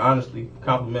love and honesty.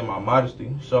 Compliment my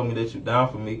modesty. Show me that you're down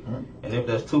for me. And if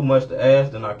that's too much to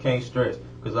ask, then I can't stress.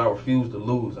 Because I refuse to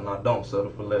lose and I don't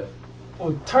settle for less.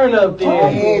 Well, turn up Go there.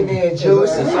 ahead then, Juice.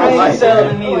 I ain't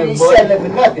selling You ain't either, boy. selling for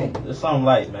nothing. Just something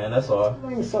light, man. That's all.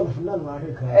 I ain't selling for nothing out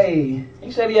here, cuz. Hey, he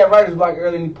said he had writer's block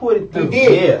earlier and he put it through. He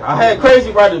did. Yeah, I had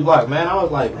crazy writer's block, man. I was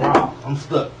like, wow, I'm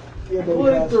stuck. Yeah, baby,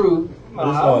 Put it cuz. through. But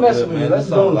it's Nah, all I'm messing good, with man. it. That's Let's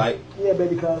something go. light. Yeah,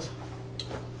 baby, cuz.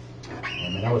 Yeah,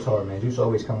 man, that was hard, man. Juice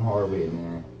always come hard with it,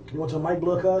 man. You want your mic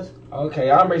blood, cuz?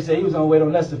 Okay, Ombre said he was gonna wait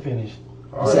on us to finish.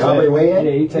 You said Ombre waiting?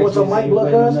 Yeah, he You want texted your me and said mic he was blood,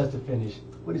 waiting on cuz? us to finish.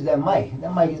 What is that mic?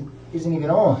 That mic isn't even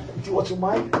on. You want your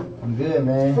mic? I'm good, I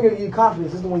man. figured you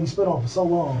confidence. This is the one you spit on for so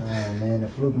long. Oh, man, the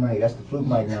fluke mic. That's the fluke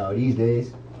mic now these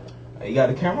days. Hey, you got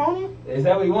the camera on you? Is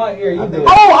that what you want? Here, you do it.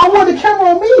 Oh, I want the camera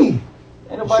on me. Ain't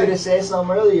You nobody. should have said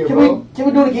something earlier, Can bro.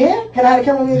 we do it again? Can I have the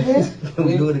camera on me again? Can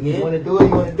we do it You again? want to do it?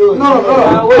 You want to do it?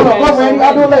 No, wait, go man, Randy. so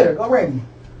I'll do it Randy. later. Go Randy.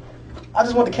 I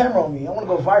just want the camera on me. I want to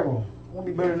go viral. I want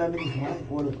to be better than that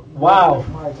nigga. Wow.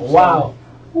 Wow.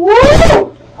 Woo!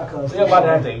 I cussed. We're about to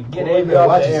have to get Well, Avery off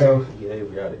watch the air. yourself. Get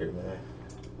Avery out of here, man.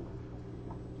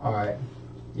 All right.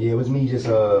 Yeah, it was me just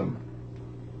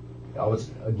I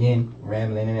was again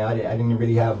rambling and I didn't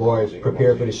really have bars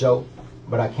prepared for the show,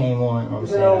 but I came on. You know what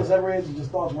I'm You know, saying? Zebra is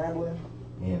just thoughts rambling.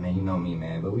 Yeah, man, you know me,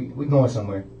 man. But we going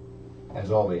somewhere,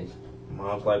 as always.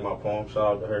 Mom's like my poem.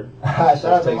 Shout out to her. Shout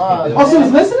out to mom. Oh, she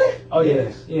was listening? Oh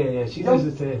yes, yeah. She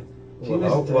listens to it. She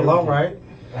listens to Well, all everything. right.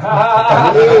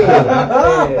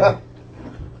 Yeah.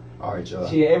 All right, y'all.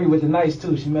 She Avery with the nice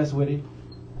too. She messed with it.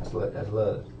 That's love. That's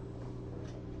love.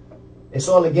 It's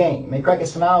all a game. May crack a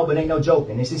smile, but ain't no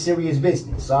joking. This is serious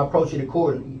business, so I approach it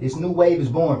accordingly. This new wave is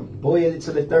born me. Boil it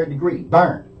to the 3rd degree.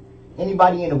 Burn.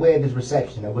 Anybody in the way of this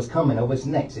reception of what's coming or what's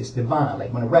next, it's divine.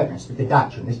 Like when a reverend spit the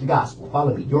doctrine, it's the gospel.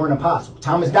 Follow me. You're an apostle.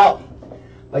 Thomas Doughty.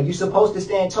 Like, you're supposed to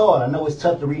stand tall. I know it's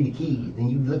tough to read the keys,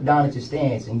 and you look down at your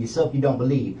stance, and yourself you don't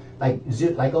believe. Like,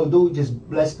 oh, dude, just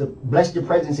bless your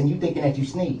presence, and you thinking that you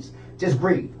sneeze. Just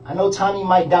breathe. I know Tommy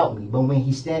might doubt me, but when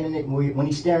he's staring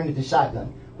at the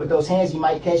shotgun, with those hands he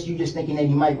might catch, you just thinking that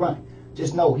he might run.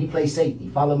 Just know he plays safety.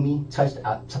 Follow me,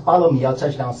 I'll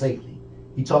touchdown safely.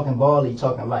 You talking ball, or you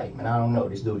talking life, man? I don't know.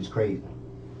 This dude is crazy.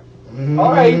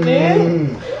 All right,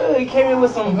 then. He came in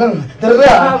with some. Man,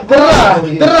 I'm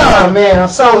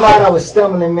so glad I was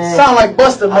stumbling, man. Sound like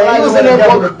Buster, man. He was in there.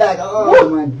 Oh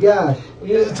my gosh.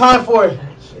 It's time for it.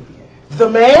 The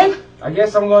man? I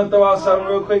guess I'm going to throw out something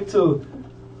real quick, too.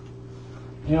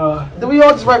 You know. Do we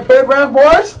all just write paragraph,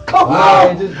 boys? Come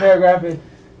on. Just paragraphing.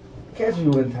 Catch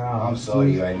you in town. I'm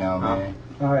sorry right now, man.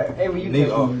 All right. Hey, when you catch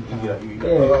me. Yeah, you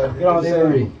know what I'm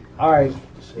saying? All right.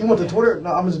 You want the Twitter?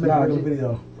 No, I'm just making a regular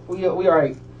video. We all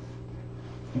right.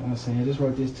 You know what I'm saying? I just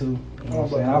wrote this, too. You know what I'm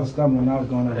saying? I was stumbling. I was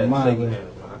going out of mind, but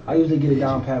I usually get it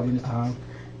down pat when it's time.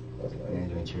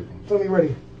 Tell me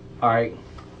ready. All right.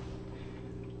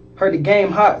 Heard the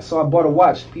game hot, so I bought a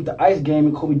watch. Beat the ice game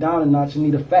and cool me down a notch. You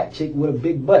need a fat chick with a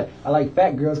big butt. I like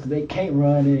fat girls because they can't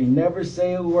run and they never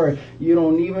say a word. You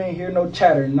don't even hear no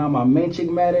chatter. Now my main chick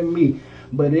mad at me,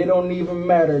 but it don't even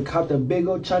matter. Caught the big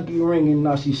old chunky ring and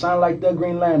now she shine like the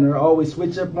Green Lantern. Always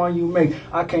switch up on you, mate.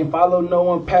 I can't follow no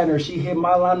one pattern. She hit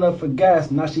my line up for gas.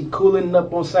 Now she cooling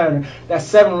up on Saturn. That's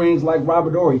 7 rings like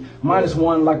Robert Ory.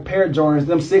 -1 like pair of Jordans.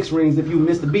 Them 6 rings if you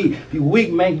miss the beat. If you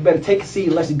weak, man, you better take a seat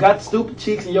unless you got the stupid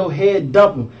cheeks and your head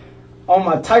dumping. On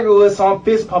my Tiger Woods, so I'm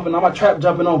fist pumping. On my trap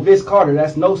jumping on Vince Carter.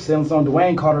 That's no sense on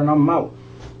Dwayne Carter and I'm out.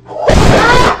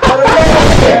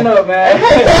 Stand up, man.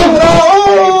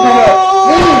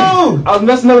 I was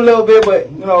messing up a little bit, but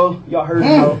you know, y'all heard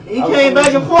me. He came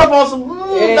back and forth on some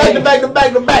back to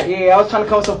back. Yeah, I was trying to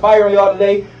come with some fire on y'all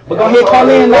today. But go ahead, call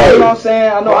in now, you know what I'm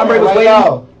saying? I know Andre was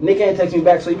waiting. Nick ain't text me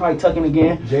back, so he probably tucking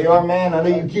again. JR, man, I know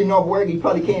you keeping off work. You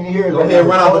probably can't even hear it. Go ahead,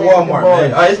 run out to Walmart,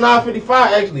 man. It's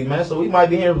 9:55 actually, man, so we might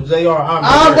be hearing from JR.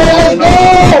 Andre, let's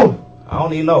go! I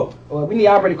don't even know. Well, we need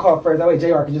Andre to call first. That way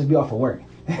JR can just be off of work.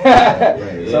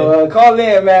 So call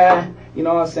in, man. You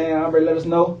know what I'm saying? Andre, let us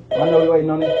know. I know you're waiting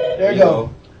on it. There you go.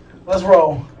 Let's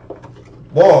roll.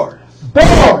 Bars.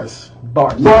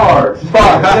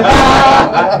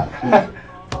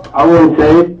 I want to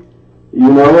say, you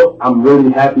know, I'm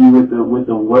really happy with the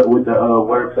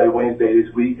Wordplay Wednesday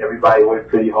this week. Everybody went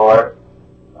pretty hard.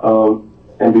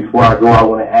 And before I go, I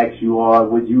want to ask you all: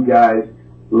 would you guys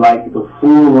like the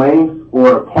full length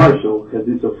or a partial? Because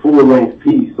it's a full length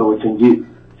piece, so it can get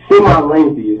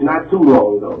semi-lengthy. It's not too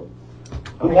long though.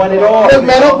 I want it all. Look,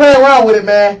 man, don't play around with it,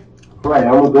 man. Right,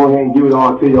 I'm gonna go ahead and give it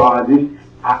all to y'all.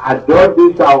 I dug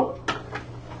this out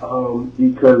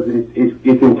because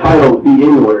it's entitled "The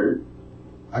N-Word."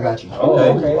 I got you.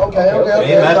 Okay.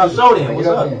 Master Sodium, what's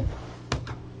up?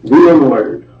 The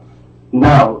N-Word.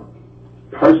 Now,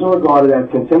 person regarded as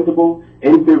contemptible,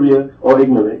 inferior, or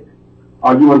ignorant.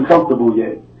 Are you uncomfortable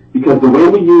yet? Because the way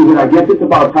we use it, I guess it's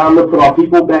about time to put our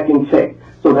people back in check,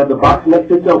 so that the box next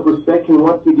to self-respect can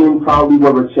once again proudly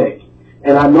wear a check.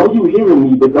 And I know you hearing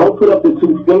me, but don't put up the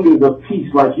 2 fingers of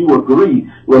peace like you agree,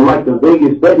 when like the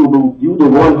Vegas betting booth, you the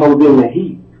one holding the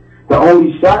heat. The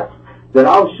only shots that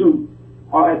I'll shoot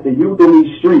are at the youth in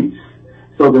these streets,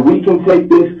 so that we can take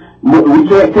this. We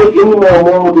can't take any more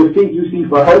moral defeat. You see,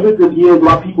 for hundreds of years,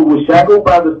 my people were shackled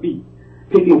by the feet,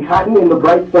 picking cotton in the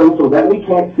bright sun so that we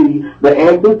can't see the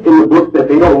answers in the books that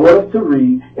they don't want us to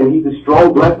read. And he's a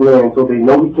strong black man, so they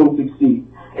know he can succeed.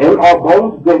 And our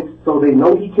bones bent so they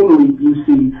know he can leap. You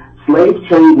see, slave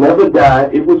trade never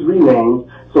died, it was renamed.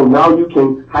 So now you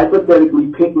can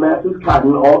hypothetically pick Masters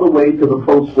Cotton all the way to the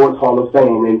Pro Sports Hall of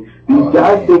Fame. And these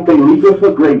guys think they leaping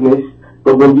for greatness,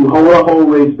 but when you hold a whole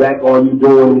race back, all you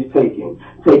doing is taking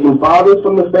fathers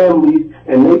from the families,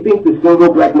 and they think the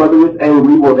single black mother is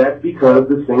angry. Well, that's because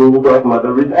the single black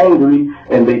mother is angry,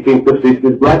 and they think the fist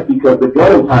is black because the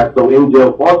gun is hot. So in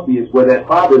jail falsely is where that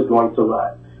father is going to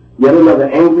lie. Yet another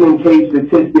angry and caged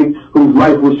statistic whose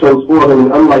life was chose for him,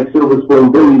 and unlike Silver Spoon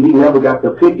Billy, he never got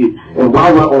to pick it. And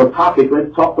while we're on topic,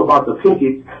 let's talk about the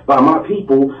pickets by my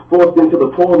people forced into the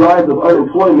poor lines of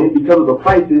unemployment because of the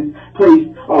prices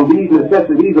placed on these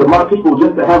necessities of my people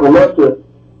just to have enough to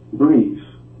breathe.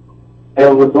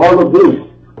 And with all of this,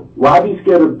 why be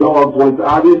scared of dogs when it's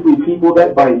obviously people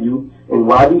that bite you? And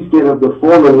why be scared of the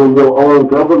foreman when your own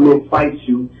government fights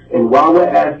you? And while we're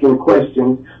asking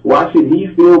questions, why should he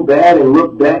feel bad and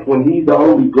look back when he's the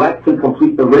only black to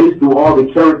complete the race through all the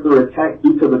character attacks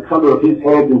due to the color of his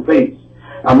hands and face?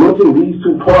 I mention these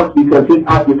 2 parts because his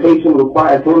occupation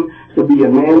requires him to be a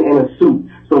man in a suit.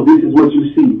 So this is what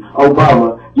you see.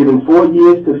 Obama given 4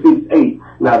 years to fix 8.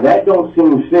 Now that don't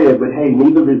seem fair, but hey,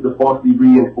 neither is the falsely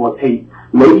reinforced hate.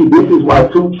 Maybe this is why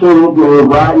 2 kings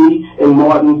named Rodney and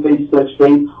Martin face such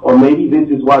fate, or maybe this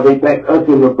is why they backed us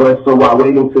in the bus, so while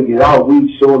waiting to get out,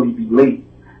 we'd surely be late.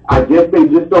 I guess they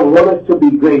just don't want us to be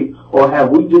great, or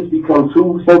have we just become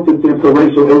too sensitive to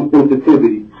racial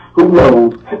insensitivity? Who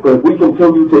knows? But if we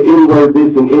continue to N-word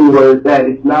this and N-word that,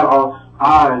 it's not our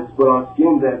eyes, but our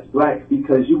skin that's black,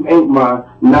 because you ain't my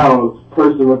noun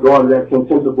person regarded as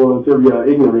contemptible, inferior, or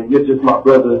ignorant. You're just my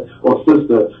brother or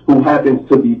sister who happens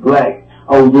to be black.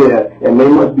 Oh yeah, and they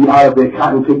must be out of their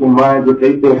cotton-picking minds if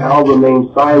they think I'll remain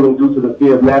silent due to the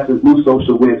fear of massive new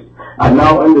social whips. I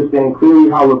now understand clearly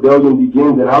how rebellion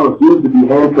begins, and I refuse to be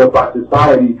handcuffed by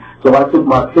society, so I took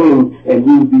my pen and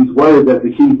used these words as the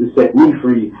keys to set me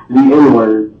free, the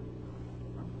N-word.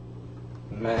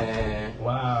 Man.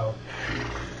 Wow.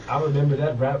 I remember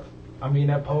that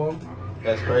that poem.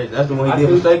 That's crazy. That's the one he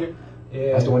did with Shaker?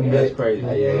 Yeah. That's the one he did? That's crazy.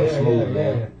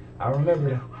 Yeah. I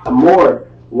remember that. More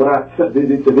when I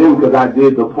did it to them because I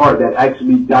did the part that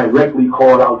actually directly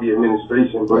called out the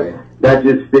administration, but that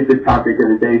just fit the topic of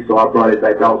the day, so I brought it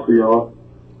back out for y'all.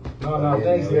 No,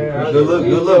 thanks, man. Good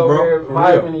look, bro.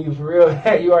 Vibing you for real.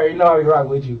 You already know I be rock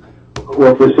with you.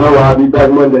 Well, for sure, I'll be back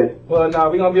Monday. Well, no,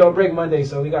 we're going to be on break Monday,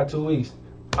 so we got 2 weeks.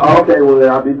 Oh, okay, well,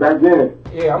 I'll be back then.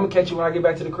 Yeah, I'm going to catch you when I get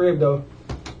back to the crib, though.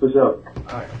 For sure.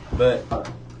 Alright. But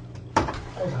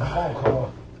That was a phone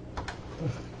call.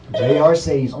 JR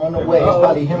says on the way. It's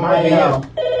probably him right now.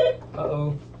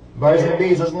 Uh-oh. Birds and the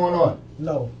Bees, what's going on?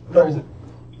 No.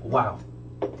 Wow.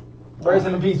 Birds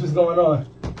and the Bees, what's going on?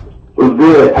 What's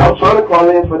good? I was trying to call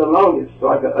in for the longest so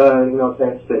I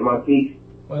could, set my peace.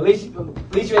 Well, at least you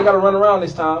ain't got to run around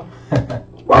this time.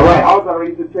 Well, right, I was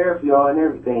already prepared for y'all and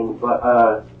everything,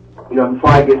 but, before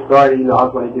I get started, I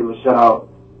was going to give a shout out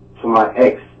to my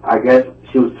ex. I guess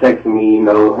she was texting me,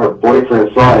 her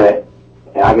boyfriend saw that,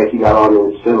 and I guess he got all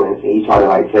in his feelings, and he tried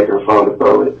to, take her phone to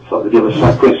throw it. So to give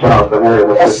a quick shout out to her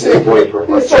and her sister's boyfriend.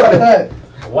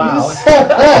 Wow.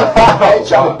 I ain't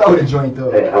trying to throw the joint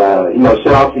though.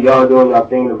 Shout out to y'all doing y'all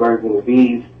thing, the Birds and the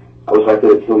Bees. I wish I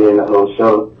could have tuned in the whole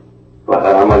show, but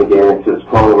I'm going to get into this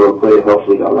poem real quick.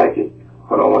 Hopefully y'all like it.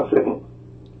 Hold on 1 second.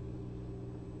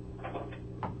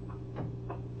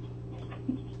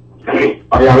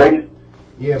 Are y'all ready?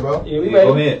 Yeah, bro. Yeah, we ready.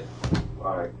 go ahead.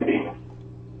 Alright.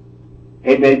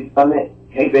 Hey baby, come in.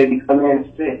 Hey baby, come in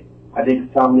and sit. I think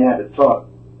it's time we had to talk.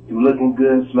 You looking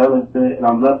good, smelling good, and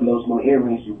I'm loving those new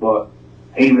earrings you bought.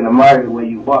 I even admire the way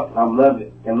you walk, and I'm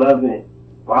loving it.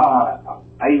 Wow,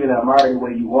 I even admire the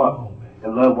way you walk,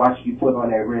 and love watching you put on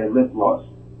that red lip gloss.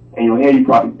 And your hair, you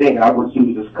probably thinking I want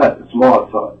you to just cut the small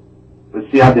talk. But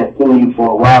see, I've been feeling you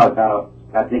for a while now,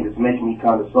 and I think it's making me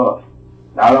kind of soft.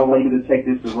 Now, I don't want you to take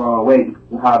this the wrong way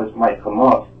because of how this might come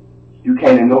off. You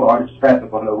can't ignore all this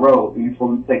traffic on the road, and before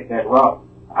we take that route,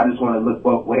 I just want to look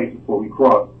both ways before we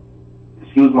cross.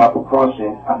 Excuse my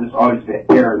precaution, I've just always been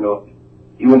paranoid.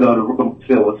 Even though the room is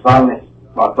filled with silence,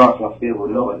 my thoughts are filled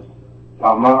with noise.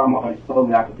 My mom always told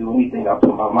me I could do anything I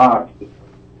put my mind to.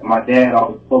 And my dad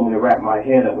always told me to wrap my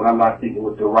head up when I'm not thinking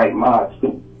with the right mind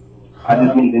too. I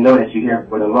just need to know that you're here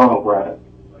for the long run.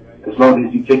 As long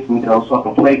as you fix me those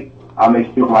fucking plates, I'll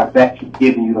make sure my back keep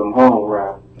giving you them home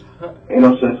round. Ain't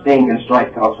no such thing as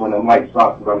strikeouts when them lights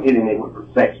off because I'm hitting it with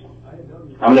perfection.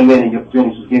 I'm the man in your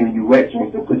dreams who's giving you wet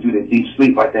dreams and put you to deep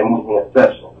sleep like that movie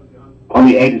Inception.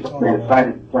 Only ages are in sight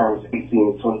at the terms 18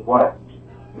 and 21.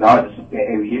 And I just look at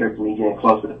every year to me getting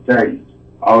closer to 30.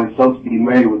 I always hoped to be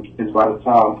married with kids by the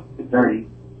time I'm 30.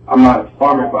 I'm not a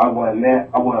farmer, but I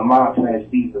want a mind plant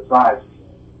seeds beside me.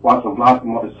 Watch them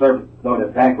blossom on the surface, know the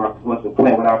background wasn't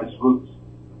plant without its roots.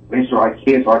 Make sure our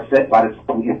kids are set by the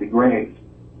time we hit the grave.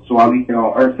 So while we here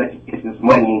on earth, let you get this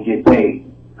money and get paid.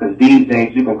 Because these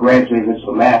days, you can graduate into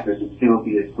a master's and still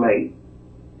be a slave.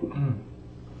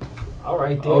 All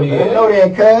right, then. Oh, yeah. You know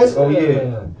that, cuz. Oh,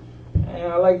 yeah.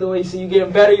 Man, I like the way you see you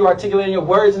getting better, you articulating your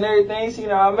words and everything. See,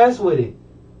 I mess with it.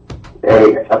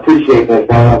 Hey, I appreciate that,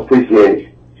 man. I appreciate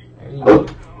it. There you go.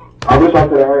 I wish I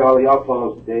could have heard all of y'all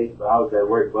poems today, but I was at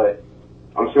work. But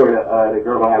I'm sure that the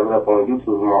girl gonna have it up on YouTube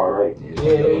tomorrow, right? Yeah,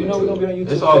 we're gonna be on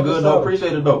YouTube. It's all good, though.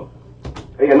 Appreciate it, though.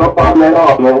 Yeah, no problem at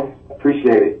all, man.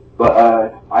 Appreciate it. But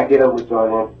I get up with y'all,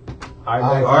 man. All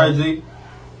right, All right, G.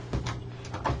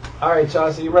 All right,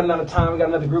 y'all. So you're running out of time. We got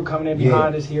another group coming in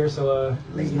behind us here. So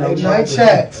Late night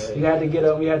chats. we had to get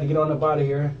on up out of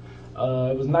here.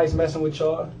 It was nice messing with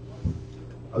y'all.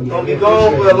 Oh, We're yeah, gonna be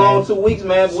gone for a long 2 weeks,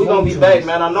 man. But we're gonna be back,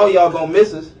 man. I know y'all gonna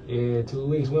miss us. Yeah, 2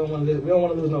 weeks. We don't want to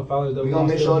lose no followers though. We gonna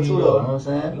miss y'all too, though. You know what I'm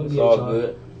saying? It's all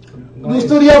good. New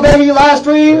studio, baby, live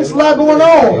stream. It's a lot going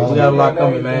on. We got a lot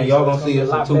coming, man. Y'all gonna see us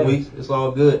in 2 weeks. It's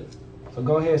all good. So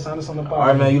go ahead, sign us on the podcast. All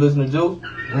right, man. You listen to Juice?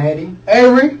 Randy.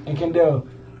 Avery, And Kendall.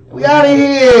 we out of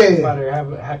here.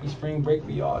 Have a happy spring break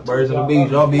for y'all. Birds of the beach.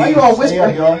 Y'all be Why easy. you all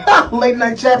whispering? Yeah, Late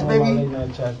night chats, Late baby.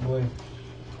 night chats, boy.